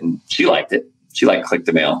do it, and she liked it. she liked Click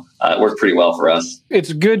the Mail. It worked pretty well for us.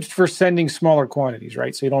 It's good for sending smaller quantities,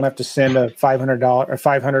 right? So you don't have to send a $500 or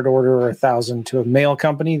 500 order or 1,000 to a mail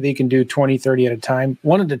company. They can do 20, 30 at a time,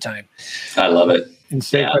 one at a time. I love it. And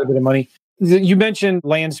save quite a bit of money. You mentioned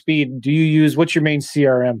LandSpeed. What's your main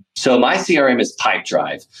CRM? So my CRM is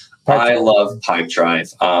Pipedrive. I love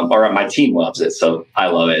Pipedrive, or my team loves it. So I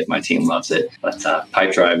love it. My team loves it. But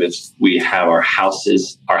Pipedrive is, we have our house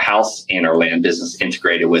and our land business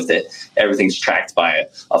integrated with it. Everything's tracked by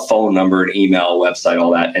a phone number, an email, website,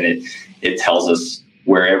 all that. And it tells us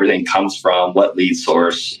where everything comes from, what lead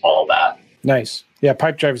source, all that. Nice. Yeah,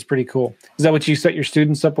 Pipedrive is pretty cool. Is that what you set your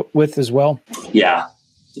students up with as well? Yeah.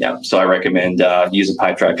 So I recommend using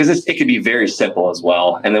Pipedrive because it can be very simple as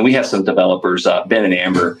well. And then we have some developers, Ben and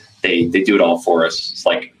Amber, they do it all for us. It's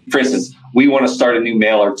like, for instance, we want to start a new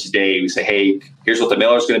mailer today. We say, hey, here's what the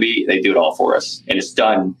mailer is going to be. They do it all for us. And it's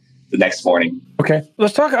done the next morning. Okay.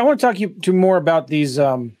 I want to talk to more about these,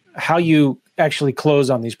 how you actually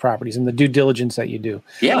close on these properties and the due diligence that you do.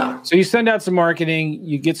 Yeah. So you send out some marketing,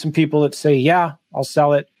 you get some people that say, yeah, I'll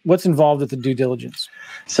sell it. What's involved with the due diligence?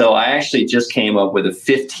 So I actually just came up with a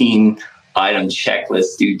 15-item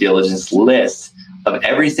checklist due diligence list of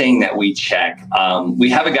everything that we check. We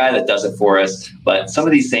have a guy that does it for us, but some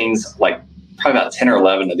of these things, like probably about 10 or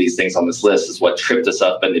 11 of these things on this list, is what tripped us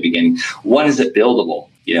up in the beginning. One, is it buildable?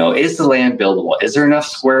 Is the land buildable? Is there enough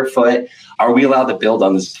square foot? Are we allowed to build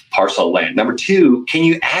on this parcel of land? Number two, can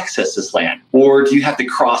you access this land? Or do you have to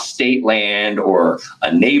cross state land or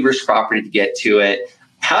a neighbor's property to get to it?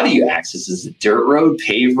 How do you access? Is it dirt road,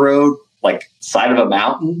 paved road, like side of a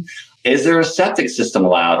mountain? Is there a septic system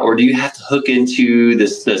allowed? Or do you have to hook into the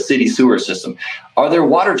city sewer system? Are there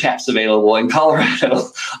water taps available in Colorado?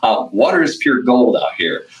 Water is pure gold out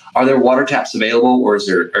here. Are there water taps available, or is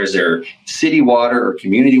there city water or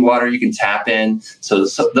community water you can tap in? So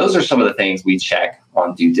those are some of the things we check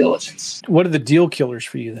on due diligence. What are the deal killers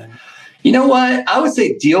for you then? You know what? I would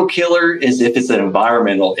say deal killer is if it's an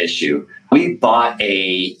environmental issue. We bought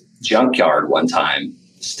a junkyard one time,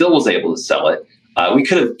 still was able to sell it. We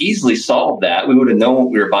could have easily solved that. We would have known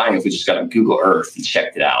what we were buying if we just got on Google Earth and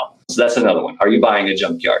checked it out. So that's another one. Are you buying a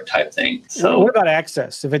junkyard type thing? So what about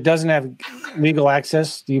access? If it doesn't have legal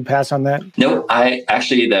access, do you pass on that? No,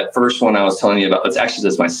 that first one I was telling you about,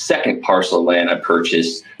 that's my second parcel of land I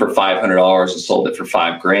purchased for $500 and sold it for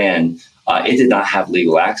 $5,000. It did not have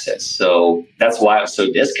legal access. So that's why it was so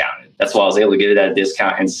discounted. That's why I was able to get it at a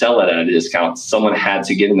discount and sell it at a discount. Someone had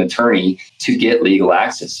to get an attorney to get legal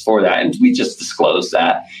access for that. And we just disclosed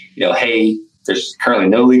that, hey, there's currently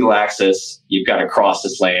no legal access. You've got to cross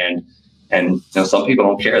this land. And some people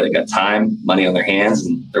don't care. They got time, money on their hands,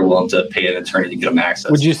 and they're willing to pay an attorney to get them access.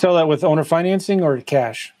 Would you sell that with owner financing or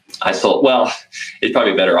cash? It's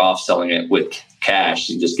probably better off selling it with cash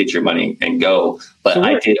and just get your money and go. But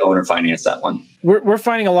I did owner finance that one. We're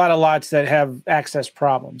finding a lot of lots that have access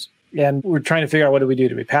problems. And we're trying to figure out, what do we do?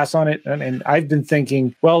 Do we pass on it? And I've been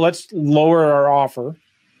thinking, well, let's lower our offer.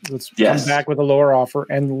 Let's come back with a lower offer,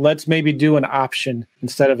 and let's maybe do an option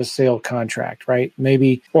instead of a sale contract, right?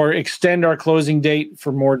 Maybe, or extend our closing date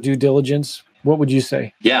for more due diligence. What would you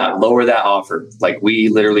say? Yeah, lower that offer. Like, we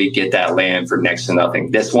literally get that land for next to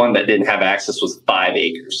nothing. This one that didn't have access was 5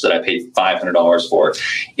 acres that I paid $500 for.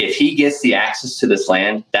 If he gets the access to this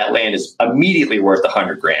land, that land is immediately worth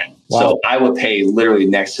 $100,000. Wow. So I would pay literally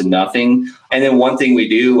next to nothing. And then one thing we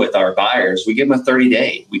do with our buyers, we give them a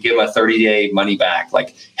 30-day. We give them a 30-day money back.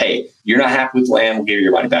 Like, hey, you're not happy with land, we'll give you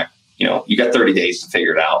your money back. You got 30 days to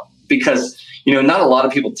figure it out. Because, not a lot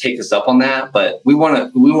of people take us up on that, but we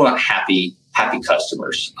want happy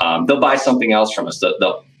customers. They'll buy something else from us.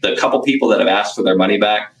 The couple people that have asked for their money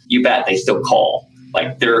back, you bet they still call.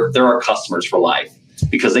 Like, they're our customers for life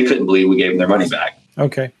because they couldn't believe we gave them their money back.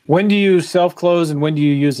 Okay. When do you self-close and when do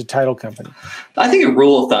you use a title company? I think a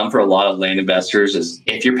rule of thumb for a lot of land investors is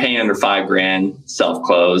if you're paying under $5,000,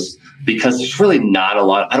 self-close, because there's really not a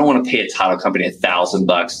lot. I don't want to pay a title company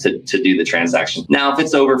 $1,000 to do the transaction. Now, if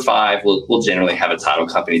it's over $5,000, we'll generally have a title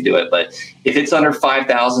company do it. But if it's under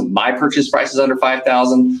 $5,000, my purchase price is under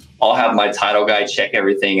 $5,000, I'll have my title guy check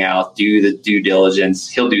everything out, do the due diligence.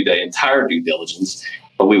 He'll do the entire due diligence,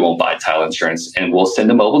 but we won't buy title insurance, and we'll send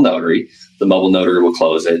a mobile notary. The mobile notary will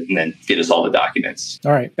close it and then get us all the documents.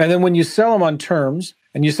 All right. And then when you sell them on terms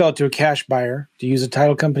and you sell it to a cash buyer, do you use a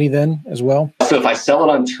title company then as well? So if I sell it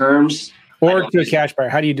on terms, or to a cash buyer,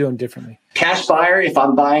 how do you do them differently? Cash buyer, if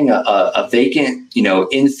I'm buying a vacant,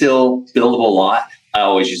 infill buildable lot, I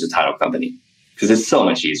always use a title company because it's so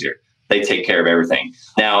much easier. They take care of everything.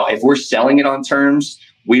 Now, if we're selling it on terms,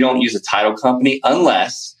 we don't use a title company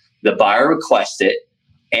unless the buyer requests it,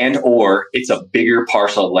 and or it's a bigger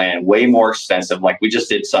parcel of land, way more expensive. Like we just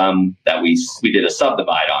did some that we did a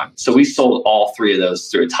subdivide on. So we sold all three of those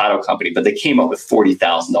through a title company, but they came up with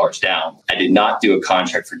 $40,000 down. I did not do a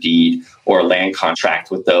contract for deed or a land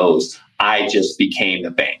contract with those. I just became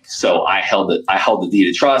the bank. So I held the deed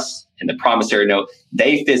of trust and the promissory note.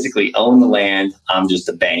 They physically own the land. I'm just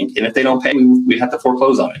a bank. And if they don't pay, we have to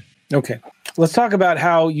foreclose on it. Okay. Let's talk about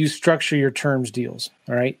how you structure your terms deals.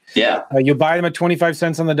 All right. Yeah. You buy them at 25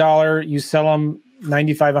 cents on the dollar. You sell them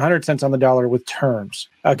 95, 100 cents on the dollar with terms.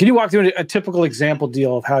 Can you walk through a typical example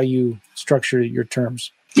deal of how you structure your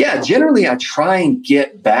terms? Yeah. Generally, I try and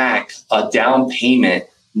get back a down payment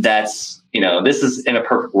that's, this is in a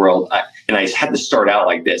perfect world. And I had to start out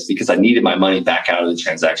like this because I needed my money back out of the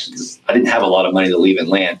transaction because I didn't have a lot of money to leave in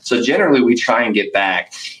land. So generally, we try and get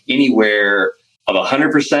back anywhere of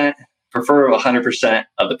 100%, prefer 100%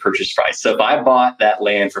 of the purchase price. So if I bought that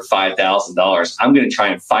land for $5,000, I'm going to try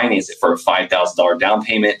and finance it for a $5,000 down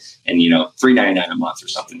payment and, $399 a month or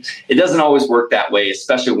something. It doesn't always work that way,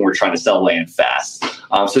 especially when we're trying to sell land fast.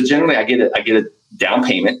 So generally, I get a down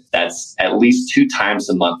payment that's at least 2 times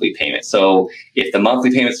the monthly payment. So if the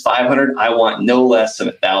monthly payment is $500, I want no less than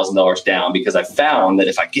 $1,000 down because I found that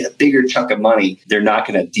if I get a bigger chunk of money, they're not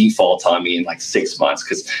going to default on me in like 6 months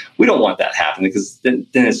because we don't want that happening because then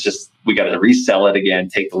it's just, we got to resell it again,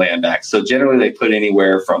 take the land back. So generally they put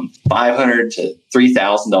anywhere from $500 to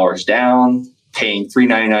 $3,000 down. Paying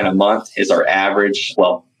 $399 a month is our average.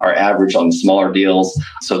 Well, our average on the smaller deals.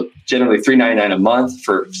 So generally $399 a month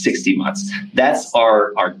for 60 months. That's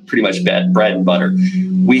our pretty much bread and butter.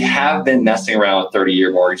 We have been messing around with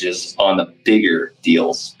 30-year mortgages on the bigger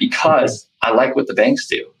deals because I like what the banks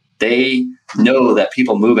do. They know that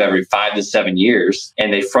people move every 5 to 7 years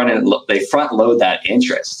and they front load that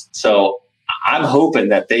interest. So I'm hoping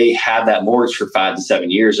that they have that mortgage for 5 to 7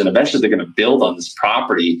 years and eventually they're going to build on this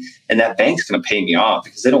property and that bank's going to pay me off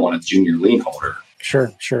because they don't want a junior lien holder.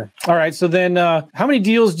 Sure. All right. So then how many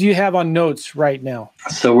deals do you have on notes right now?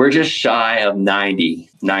 So we're just shy of 90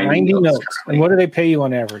 notes. And what do they pay you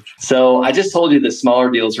on average? So I just told you the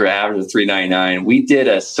smaller deals are average of $399. We did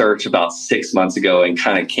a search about 6 months ago and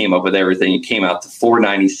kind of came up with everything. It came out to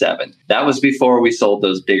 $497. That was before we sold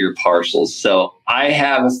those bigger parcels. So I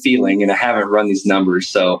have a feeling, and I haven't run these numbers,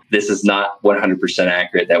 so this is not 100%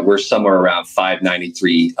 accurate, that we're somewhere around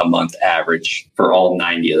 $593 a month average for all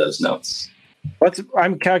 90 of those notes.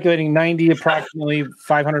 I'm calculating 90, approximately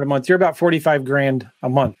 500 a month. You're about 45 grand a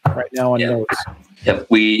month right now on notes. Yep.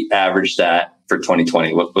 We averaged that for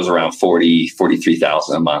 2020, what was around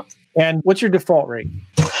 43,000 a month. And what's your default rate?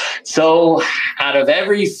 So out of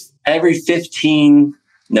every 15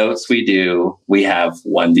 notes we do, we have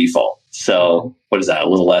one default. So what is that? A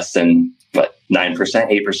little less than 9%,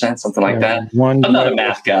 8%, something like that. I'm not a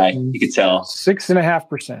math guy. You could tell.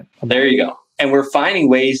 6.5%. There you go. And we're finding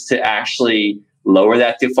ways to actually lower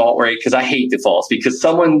that default rate because I hate defaults because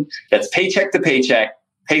someone that's paycheck to paycheck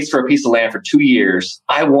pays for a piece of land for 2 years.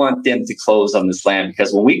 I want them to close on this land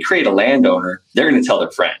because when we create a landowner, they're going to tell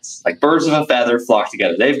their friends. Like birds of a feather flock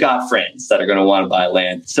together. They've got friends that are going to want to buy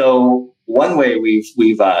land. So one way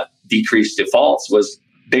we've decreased defaults was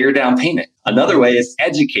bigger down payment. Another way is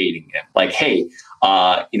educating them. Like, hey,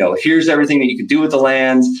 here's everything that you can do with the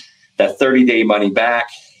land, that 30-day money back.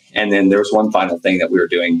 And then there's one final thing that we were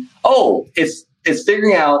doing. Oh, it's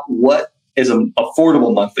figuring out what is an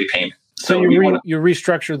affordable monthly payment. So you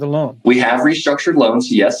restructure the loan. We have restructured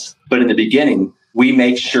loans, yes. But in the beginning, we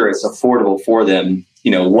make sure it's affordable for them,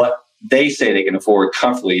 what they say they can afford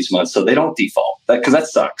comfortably each month so they don't default because that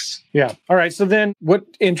sucks. Yeah. All right. So then what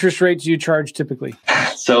interest rates do you charge typically?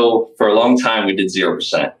 So for a long time, we did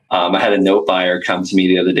 0%. I had a note buyer come to me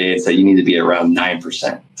the other day and say, you need to be around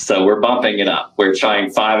 9%. So we're bumping it up. We're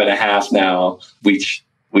trying 5.5 now.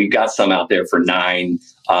 We got some out there for 9.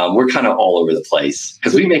 We're kind of all over the place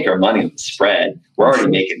because we make our money on the spread. We're already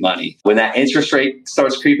making money. When that interest rate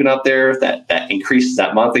starts creeping up there, that increases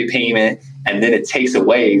that monthly payment. And then it takes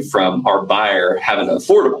away from our buyer having an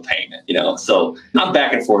affordable payment, So I'm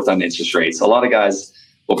back and forth on interest rates. A lot of guys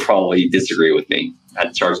will probably disagree with me.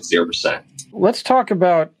 I'd charge 0%. Let's talk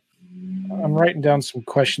about, I'm writing down some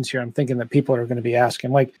questions here. I'm thinking that people are going to be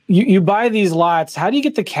asking, like, you buy these lots. How do you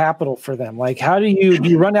get the capital for them? Like, how do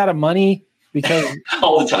you run out of money? Because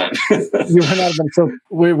all the time you run out of them. So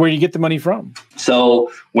where do you get the money from?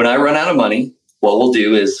 So when I run out of money, what we'll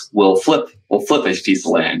do is we'll flip a piece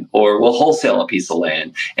of land or we'll wholesale a piece of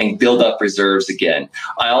land and build up reserves again.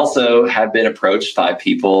 I also have been approached by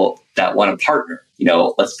people that want to partner.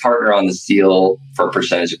 Let's partner on this deal for a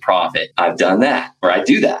percentage of profit. I've done that, or I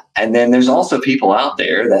do that. And then there's also people out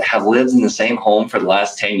there that have lived in the same home for the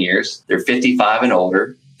last 10 years. They're 55 and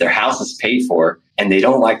older. their house is paid for, and they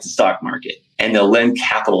don't like the stock market. And they'll lend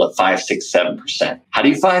capital at 5, 6, 7%. How do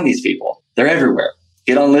you find these people? They're everywhere.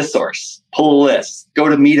 Get on ListSource, pull a list, go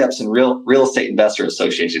to meetups and real estate investor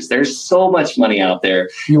associations. There's so much money out there.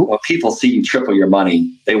 When people see you triple your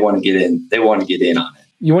money, they want to get in. They want to get in on it.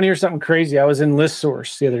 You want to hear something crazy? I was in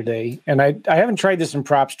ListSource the other day, and I haven't tried this in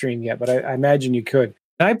PropStream yet, but I imagine you could.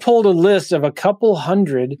 And I pulled a list of a couple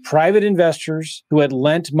hundred private investors who had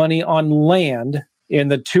lent money on land in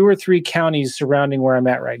the 2 or 3 counties surrounding where I'm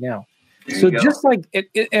at right now. So just like it,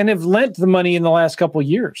 and have lent the money in the last couple of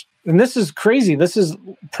years. And this is crazy. This is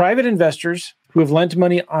private investors who have lent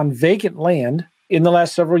money on vacant land in the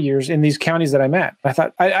last several years in these counties that I'm at. I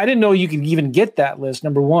thought, I didn't know you could even get that list.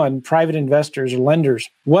 Number one, private investors or lenders.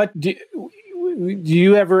 What do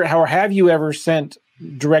you ever, or have you ever sent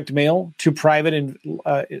direct mail to private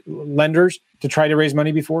lenders to try to raise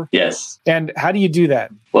money before? Yes. And how do you do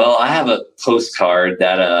that? Well, I have a postcard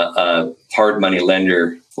that a hard money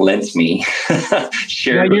lender lent me. Now,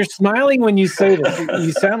 you're smiling when you say this.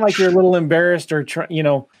 You sound like you're a little embarrassed or,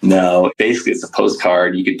 No, basically it's a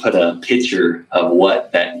postcard. You could put a picture of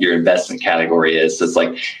what that your investment category is. So it's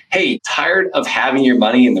like, hey, tired of having your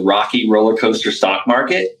money in the rocky roller coaster stock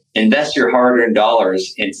market? Invest your hard-earned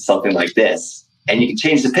dollars into something like this. And you can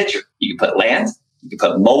change the picture. You can put land, you can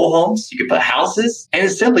put mobile homes, you can put houses, and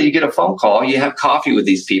it's simply you get a phone call, you have coffee with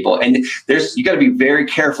these people, and you got to be very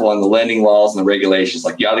careful on the lending laws and the regulations.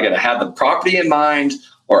 Like you either got to have the property in mind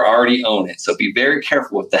or already own it. So be very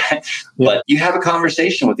careful with that. Yeah. But you have a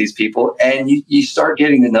conversation with these people, and you start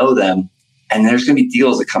getting to know them, and there's going to be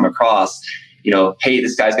deals that come across. Hey,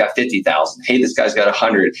 this guy's got 50,000. Hey, this guy's got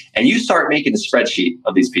 100. And you start making a spreadsheet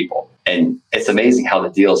of these people. And it's amazing how the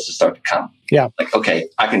deals just start to come. Yeah. Like, okay,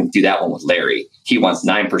 I can do that one with Larry. He wants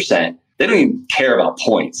 9%. They don't even care about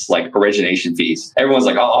points, like origination fees. Everyone's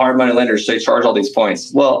like, oh, hard money lenders, they charge all these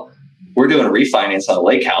points. Well, we're doing a refinance on a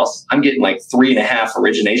lake house. I'm getting like 3.5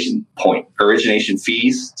 origination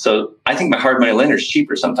fees. So I think my hard money lender is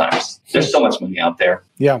cheaper sometimes. There's so much money out there.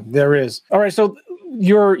 Yeah, there is. All right. So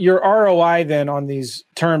your ROI then on these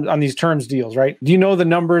terms deals, right? Do you know the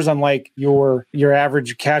numbers on like your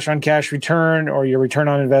average cash on cash return or your return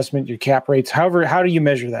on investment, your cap rates? However, how do you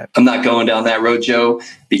measure that? I'm not going down that road, Joe,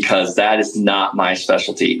 because that is not my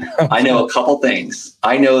specialty. I know a couple things.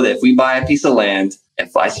 I know that if we buy a piece of land,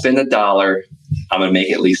 if I spend $1, I'm going to make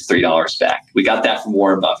at least $3 back. We got that from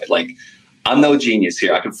Warren Buffett. Like, I'm no genius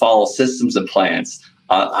here. I can follow systems and plans.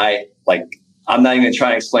 I'm not even going to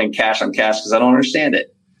try to explain cash on cash because I don't understand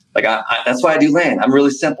it. Like that's why I do land. I'm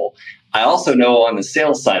really simple. I also know on the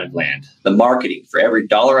sales side of land, the marketing. For every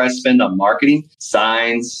 $1 I spend on marketing,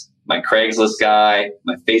 signs, my Craigslist guy,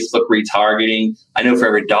 my Facebook retargeting, I know for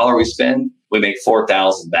every $1 we spend, we make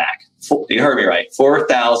 $4,000 back. You heard me right,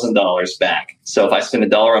 $4,000 back. So if I spend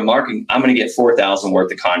 $1 on marketing, I'm going to get $4,000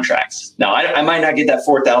 worth of contracts. Now, I might not get that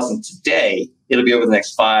 $4,000 today. It'll be over the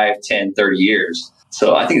next 5, 10, 30 years.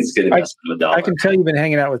 So I think it's a good investment of $1. I can tell you've been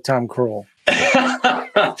hanging out with Tom Kroll.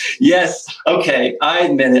 Yes. Okay. I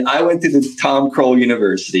admit it. I went to the Tom Kroll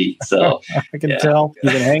University. So I can tell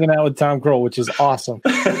you've been hanging out with Tom Kroll, which is awesome.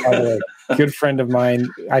 By the way, good friend of mine.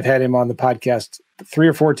 I've had him on the podcast 3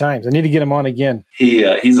 or 4 times. I need to get him on again.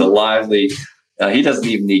 He's a lively. He doesn't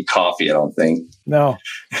even need coffee, I don't think. No.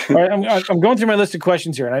 All right, I'm going through my list of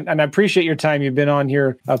questions here, and I appreciate your time. You've been on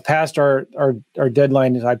here past our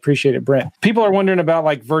deadline. I appreciate it, Brent. People are wondering about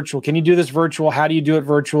like virtual. Can you do this virtual? How do you do it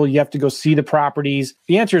virtual? You have to go see the properties.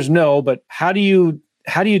 The answer is no, but how do you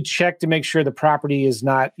check to make sure the property is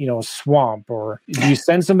not, a swamp? Or do you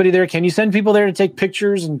send somebody there? Can you send people there to take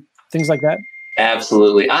pictures and things like that?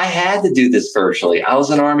 Absolutely. I had to do this virtually. I was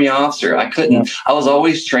an Army officer. I couldn't. Yeah. I was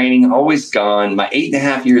always training, always gone. My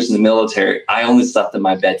 8.5 years in the military, I only slept in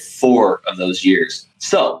my bed 4 of those years.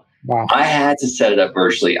 So wow. I had to set it up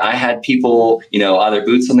virtually. I had people, either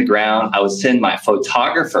boots on the ground. I would send my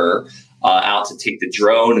photographer out to take the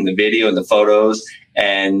drone and the video and the photos.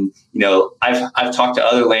 And, I've talked to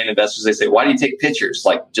other land investors. They say, why do you take pictures?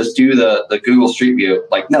 Like, just do the Google Street View.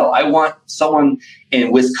 Like, no, I want someone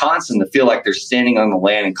in Wisconsin to feel like they're standing on the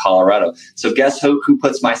land in Colorado. So guess who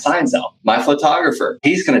puts my signs out? My photographer.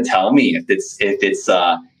 He's going to tell me if it's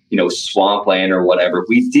swampland or whatever.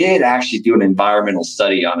 We did actually do an environmental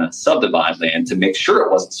study on a subdivided land to make sure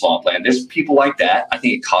it wasn't swampland. There's people like that. I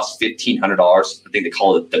think it costs $1,500. I think they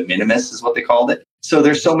call it de minimis is what they called it. So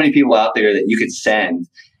there's so many people out there that you could send.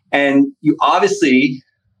 And you obviously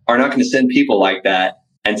are not going to send people like that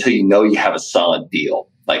until you know you have a solid deal.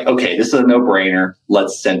 Like, okay, this is a no-brainer.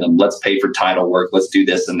 Let's send them. Let's pay for title work. Let's do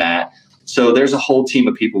this and that. So there's a whole team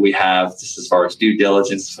of people we have just as far as due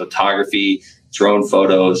diligence, photography, drone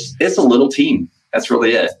photos. It's a little team. That's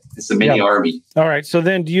really it. It's a mini army. All right. So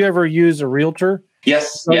then do you ever use a realtor?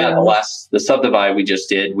 Yes. Yeah. The subdivide we just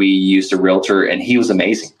did, we used a realtor and he was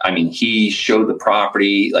amazing. I mean, he showed the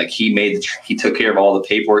property, like he took care of all the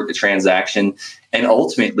paperwork, the transaction, and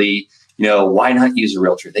ultimately, why not use a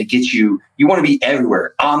realtor? They get you want to be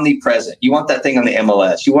everywhere, omnipresent. You want that thing on the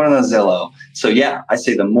MLS. You want it on Zillow. So yeah, I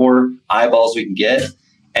say the more eyeballs we can get.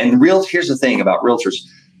 And here's the thing about realtors.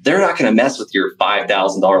 They're not going to mess with your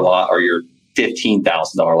 $5,000 lot or your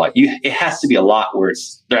 $15,000 lot. It has to be a lot where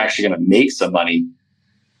they're actually going to make some money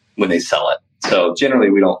when they sell it. So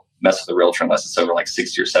generally we don't mess with the realtor unless it's over like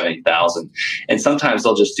 60 or 70,000. And sometimes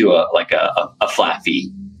they'll just do a flat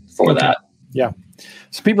fee for that. Yeah.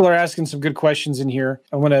 So people are asking some good questions in here.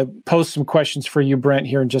 I want to post some questions for you, Brent,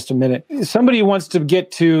 here in just a minute. Somebody wants to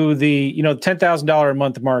get to the, $10,000 a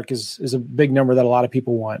month mark is a big number that a lot of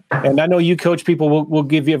people want. And I know you coach people. We'll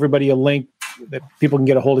give everybody a link that people can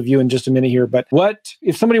get a hold of you in just a minute here. But what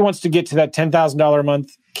if somebody wants to get to that $10,000 a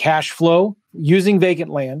month cash flow using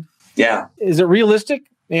vacant land? Yeah. Is it realistic?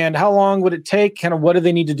 And how long would it take? Kind of what do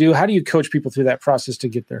they need to do? How do you coach people through that process to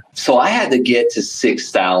get there? So I had to get to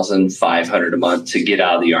 $6,500 a month to get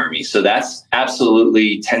out of the Army. So that's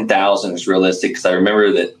absolutely 10,000 is realistic because I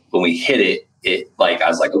remember that when we hit it I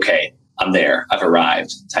was like, okay, I'm there. I've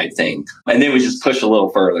arrived type thing. And then we just push a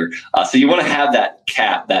little further. So you want to have that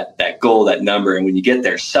cap, that goal, that number. And when you get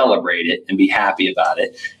there, celebrate it and be happy about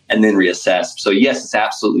it and then reassess. So yes, it's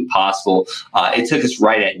absolutely possible. It took us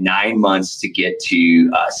right at 9 months to get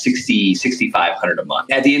to $6,500 a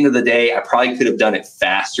month. At the end of the day, I probably could have done it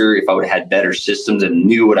faster if I would have had better systems and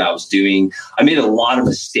knew what I was doing. I made a lot of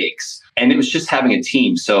mistakes and it was just having a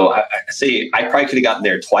team. So I probably could have gotten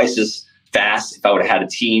there twice as fast if I would have had a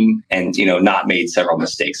team and, not made several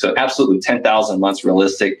mistakes. So absolutely 10,000 months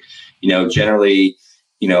realistic. Generally,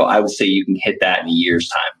 I would say you can hit that in a year's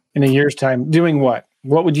time. In a year's time, doing what?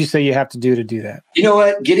 What would you say you have to do to do that? You know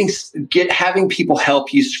what? Having people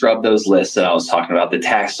help you scrub those lists that I was talking about, the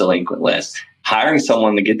tax delinquent list, hiring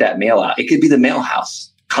someone to get that mail out. It could be the mail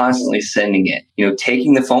house, constantly sending it,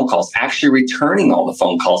 taking the phone calls, actually returning all the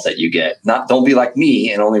phone calls that you get. Don't be like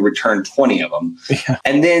me and only return 20 of them. Yeah.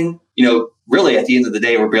 And then, really at the end of the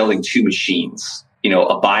day, we're building two machines,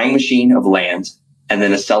 a buying machine of land and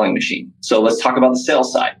then a selling machine. So let's talk about the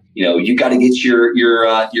sales side. You got to get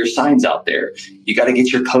your signs out there. You got to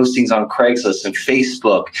get your postings on Craigslist and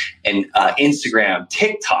Facebook and Instagram,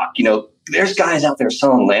 TikTok. There's guys out there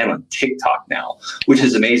selling land on TikTok now, which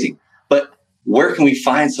is amazing. But where can we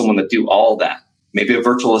find someone to do all that? Maybe a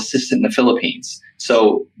virtual assistant in the Philippines.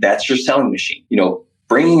 So that's your selling machine,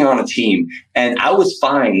 bringing on a team. And I was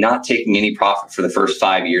fine not taking any profit for the first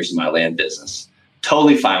 5 years of my land business.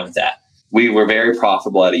 Totally fine with that. We were very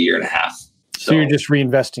profitable at 1.5 years. So you're just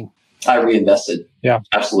reinvesting. I reinvested. Yeah,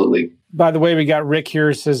 absolutely. By the way, we got Rick here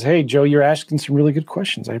who says, hey, Joe, you're asking some really good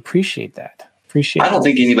questions. I appreciate that. I don't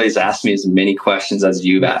think anybody's asked me as many questions as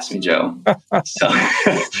you've asked me, Joe. So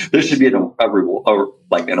there should be an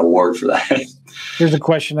award for that. Here's a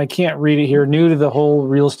question. I can't read it here. New to the whole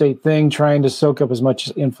real estate thing, trying to soak up as much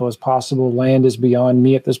info as possible. Land is beyond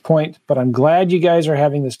me at this point, but I'm glad you guys are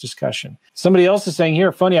having this discussion. Somebody else is saying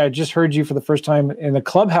here, funny, I just heard you for the first time in the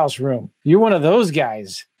Clubhouse room. You're one of those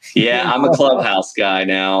guys. Yeah, I'm a Clubhouse guy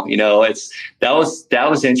now. That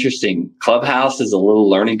was interesting. Clubhouse is a little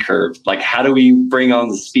learning curve. Like, how do we bring on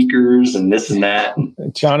the speakers and this and that?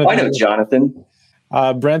 Jonathan. I know Jonathan.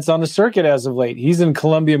 Brent's on the circuit as of late. He's in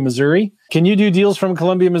Columbia, Missouri. Can you do deals from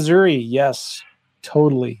Columbia, Missouri? Yes,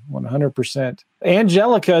 totally, 100%.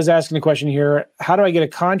 Angelica is asking a question here. How do I get a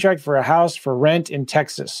contract for a house for rent in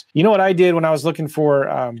Texas? You know what I did when I was looking for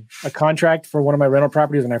a contract for one of my rental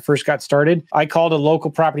properties when I first got started? I called a local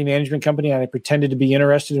property management company and I pretended to be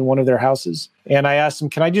interested in one of their houses. And I asked them,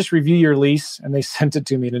 can I just review your lease? And they sent it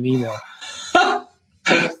to me in an email.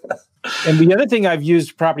 And the other thing I've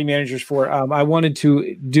used property managers for, I wanted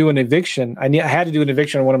to do an eviction. I had to do an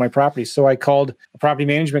eviction on one of my properties. So I called a property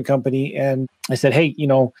management company and I said, hey,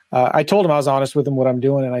 I told them I was honest with them what I'm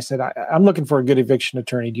doing. And I said, I'm looking for a good eviction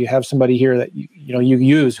attorney. Do you have somebody here that you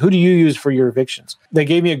use? Who do you use for your evictions? They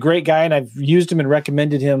gave me a great guy and I've used him and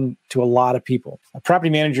recommended him to a lot of people. Property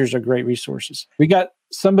managers are great resources. We got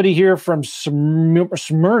somebody here from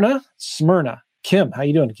Smyrna. Kim, how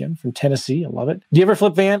you doing, Kim? From Tennessee. I love it. Do you ever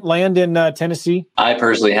flip land in Tennessee? I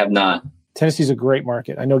personally have not. Tennessee's a great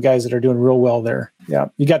market. I know guys that are doing real well there. Yeah.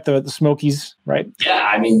 You got the Smokies, right? Yeah.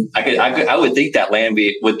 I mean, I would think that land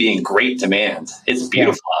would be in great demand. It's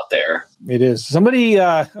beautiful out there. It is. Somebody,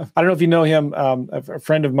 I don't know if you know him, a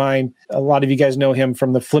friend of mine, a lot of you guys know him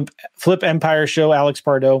from the Flip Empire show, Alex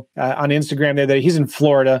Pardo, on Instagram. He's in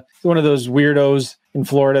Florida. He's one of those weirdos. in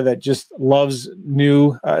Florida that just loves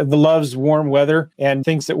loves warm weather and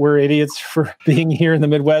thinks that we're idiots for being here in the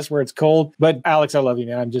Midwest where it's cold. But Alex, I love you,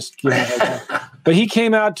 man. I'm just kidding. But he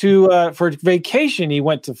came out for vacation. He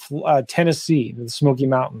went to Tennessee, the Smoky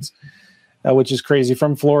Mountains, which is crazy,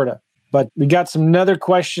 from Florida. But we got some other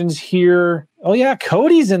questions here. Oh, yeah,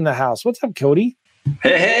 Cody's in the house. What's up, Cody?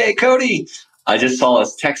 Hey, Cody. I just saw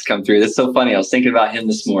his text come through. That's so funny. I was thinking about him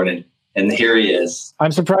this morning, and here he is.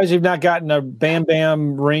 I'm surprised you've not gotten a bam,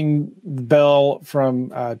 bam ring bell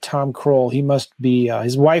from Tom Kroll. He must be,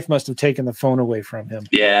 his wife must have taken the phone away from him.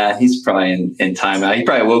 Yeah, he's probably in timeout. He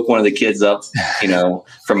probably woke one of the kids up,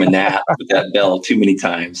 from a nap with that bell too many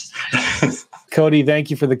times. Cody,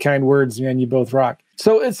 thank you for the kind words, man. You both rock.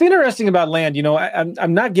 So it's interesting about land.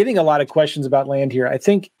 I'm not getting a lot of questions about land here. I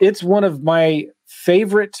think it's one of my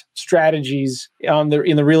favorite strategies in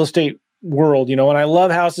the real estate world. And I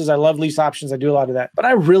love houses. I love lease options. I do a lot of that. But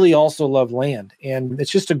I really also love land. And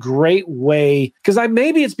it's just a great way, because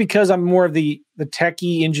maybe it's because I'm more of the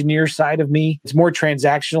techie engineer side of me. It's more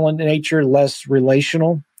transactional in nature, less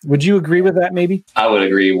relational. Would you agree with that maybe? I would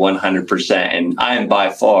agree 100%. And I am by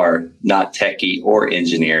far not techie or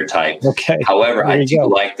engineer type. Okay. However, I do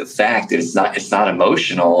like the fact that it's not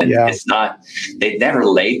emotional. And it's not, they never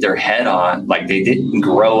laid their head on, like they didn't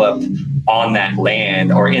grow up on that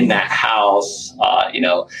land or in that house.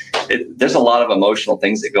 There's a lot of emotional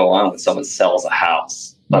things that go on when someone sells a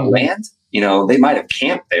house. But land, they might have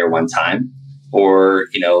camped there one time. Or,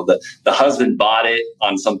 the husband bought it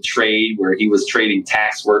on some trade where he was trading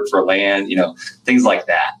tax work for land, things like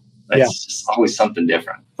that. It's just always something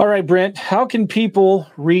different. All right, Brent, how can people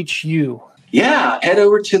reach you? Yeah, head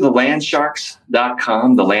over to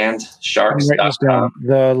thelandsharks.com, thelandsharks.com.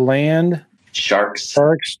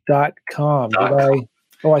 Thelandsharks.com.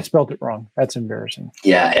 I spelled it wrong. That's embarrassing.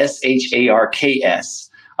 Yeah, SHARKS.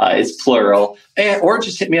 It's plural. Or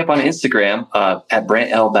just hit me up on Instagram at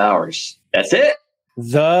Brent L. Bowers. That's it.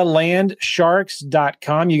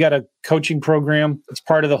 Thelandsharks.com. You got a coaching program. It's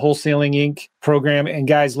part of the Wholesaling Inc. program. And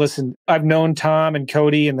guys, listen, I've known Tom and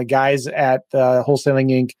Cody and the guys at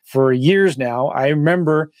Wholesaling Inc. for years now. I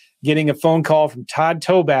remember getting a phone call from Todd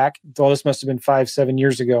Toback. Well, this must have been 5-7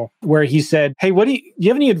 years ago, where he said, "Hey, do you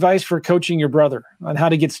have any advice for coaching your brother on how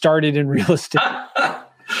to get started in real estate?"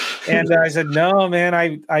 And I said, "No,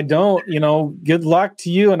 man, I don't, good luck to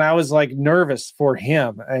you." And I was like nervous for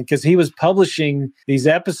him because he was publishing these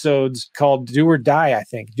episodes called Do or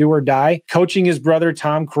Die, coaching his brother,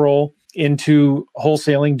 Tom Kroll, into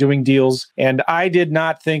wholesaling, doing deals. And I did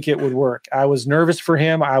not think it would work. I was nervous for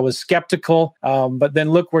him. I was skeptical. But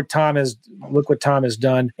then look what Tom has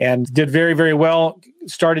done and did very, very well.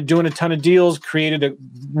 Started doing a ton of deals, created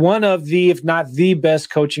one of the, if not the best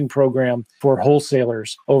coaching program for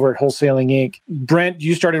wholesalers over at Wholesaling Inc. Brent,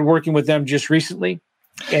 you started working with them just recently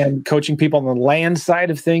and coaching people on the land side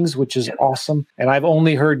of things, which is awesome. And I've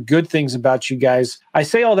only heard good things about you guys. I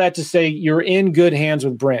say all that to say you're in good hands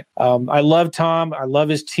with Brent. I love Tom. I love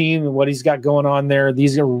his team and what he's got going on there.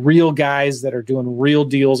 These are real guys that are doing real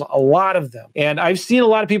deals, a lot of them. And I've seen a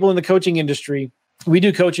lot of people in the coaching industry. We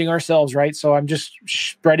do coaching ourselves, right? So I'm just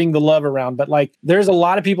spreading the love around. But there's a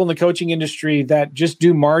lot of people in the coaching industry that just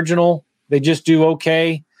do marginal. They just do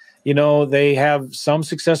okay. They have some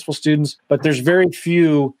successful students, but there's very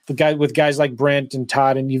few with guys like Brent and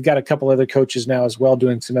Todd, and you've got a couple other coaches now as well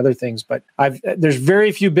doing some other things. But there's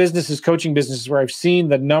very few coaching businesses where I've seen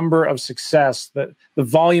the number of success, the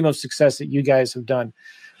volume of success that you guys have done.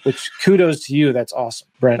 Which kudos to you. That's awesome,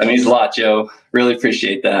 Brent. That means a lot, Joe. Really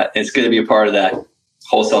appreciate that. It's good to be a part of that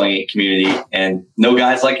wholesaling community and know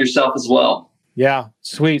guys like yourself as well. Yeah,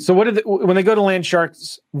 sweet. So when they go to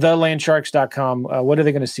Landsharks, thelandsharks.com, what are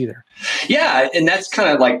they going to see there? Yeah, and that's kind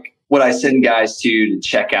of like what I send guys to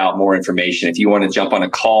check out more information. If you want to jump on a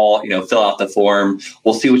call, fill out the form.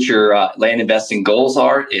 We'll see what your land investing goals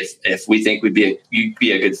are. If we think you'd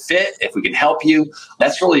be a good fit, if we can help you,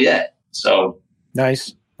 that's really it. So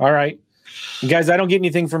nice. All right. And guys, I don't get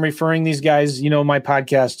anything from referring these guys. My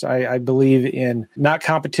podcast, I believe in not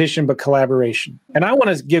competition, but collaboration. And I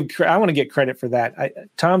want to get credit for that.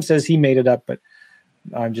 Tom says he made it up, but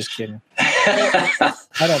I'm just kidding. I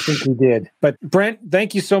don't think he did. But Brent,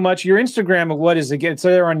 thank you so much. Your Instagram, what is it again? It's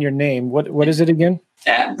there on your name. What is it again?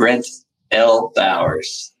 At Brent L.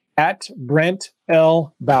 Bowers. At Brent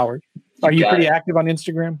L. Bowers. Are you pretty active on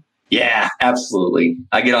Instagram? Yeah, absolutely.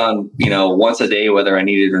 I get on, once a day, whether I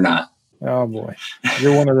need it or not. Oh boy,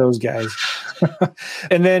 you're one of those guys.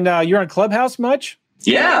 And then you're on Clubhouse much?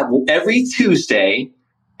 Yeah, every Tuesday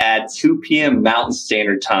at 2 p.m. Mountain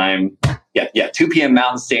Standard Time. Yeah, 2 p.m.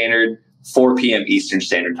 Mountain Standard, 4 p.m. Eastern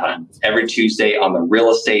Standard Time. Every Tuesday on the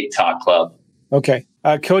Real Estate Talk Club Okay.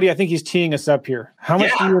 Cody, I think he's teeing us up here. How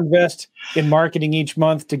much do you invest in marketing each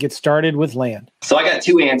month to get started with land? So I got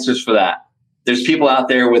two answers for that. There's people out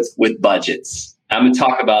there with budgets. I'm going to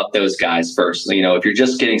talk about those guys first. You know, if you're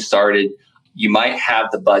just getting started, you might have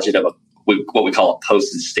the budget of what we call a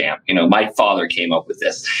postage stamp. You know, my father came up with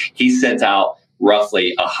this. He sent out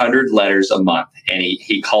roughly 100 letters a month, and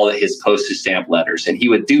he called it his postage stamp letters. And he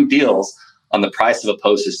would do deals on the price of a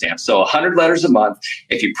postage stamp. So 100 letters a month,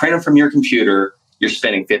 if you print them from your computer, you're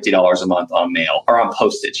spending $50 a month on mail or on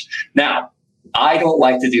postage. Now, I don't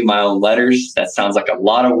like to do my own letters. That sounds like a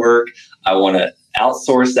lot of work. I want to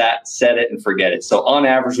outsource that, set it and forget it. So on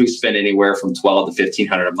average, we spend anywhere from $1,200 to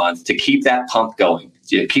 $1,500 a month to keep that pump going,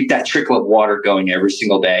 to keep that trickle of water going every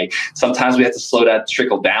single day. Sometimes we have to slow that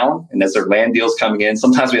trickle down, and as our land deals coming in,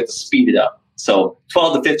 sometimes we have to speed it up. So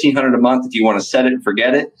 $1,200 to $1,500 a month if you want to set it and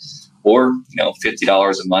forget it, or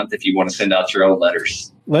 $50 a month if you want to send out your own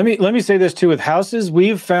letters. Let me say this too. With houses,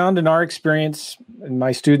 we've found in our experience, in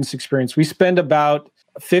my students' experience, we spend about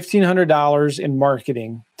 $1,500 in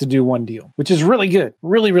marketing to do one deal, which is really good,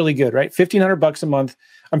 really, really good, right? $1,500 a month.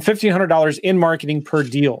 $1,500 in marketing per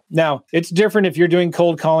deal. Now, it's different if you're doing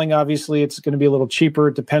cold calling. Obviously, it's going to be a little cheaper.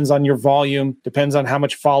 It depends on your volume, depends on how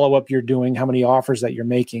much follow-up you're doing, how many offers that you're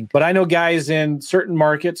making. But I know guys in certain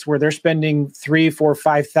markets where they're spending $3,000,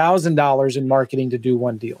 $4,000, $5,000 in marketing to do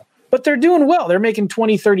one deal. But they're doing well. They're making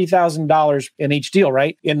 $20,000, $30,000 in each deal,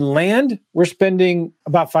 right? In land, we're spending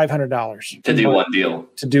about $500 to do one deal.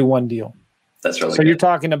 To do one deal. That's really so good. You're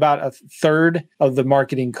talking about a third of the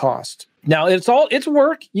marketing cost. Now, it's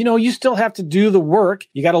work. You still have to do the work.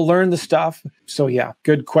 You got to learn the stuff. So yeah,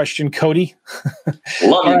 good question, Cody.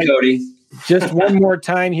 Love you, Cody. Just one more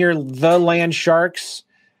time here,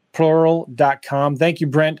 thelandsharks.plural.com. Thank you,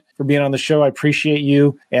 Brent, for being on the show. I appreciate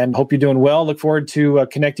you and hope you're doing well. Look forward to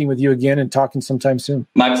connecting with you again and talking sometime soon.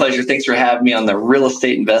 My pleasure. Thanks for having me on the Real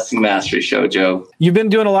Estate Investing Mastery Show, Joe. You've been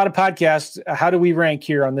doing a lot of podcasts. How do we rank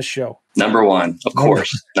here on this show? Number one, of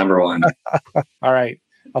course. Number one. All right.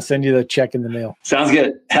 I'll send you the check in the mail. Sounds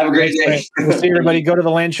good. Have a great day. We'll see everybody. Go to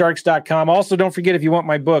thelandsharks.com. Also, don't forget, if you want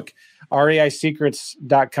my book,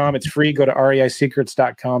 reisecrets.com. It's free. Go to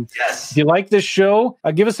reisecrets.com. Yes. If you like this show,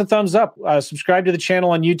 give us a thumbs up. Subscribe to the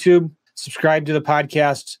channel on YouTube. Subscribe to the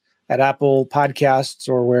podcast at Apple Podcasts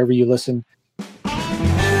or wherever you listen.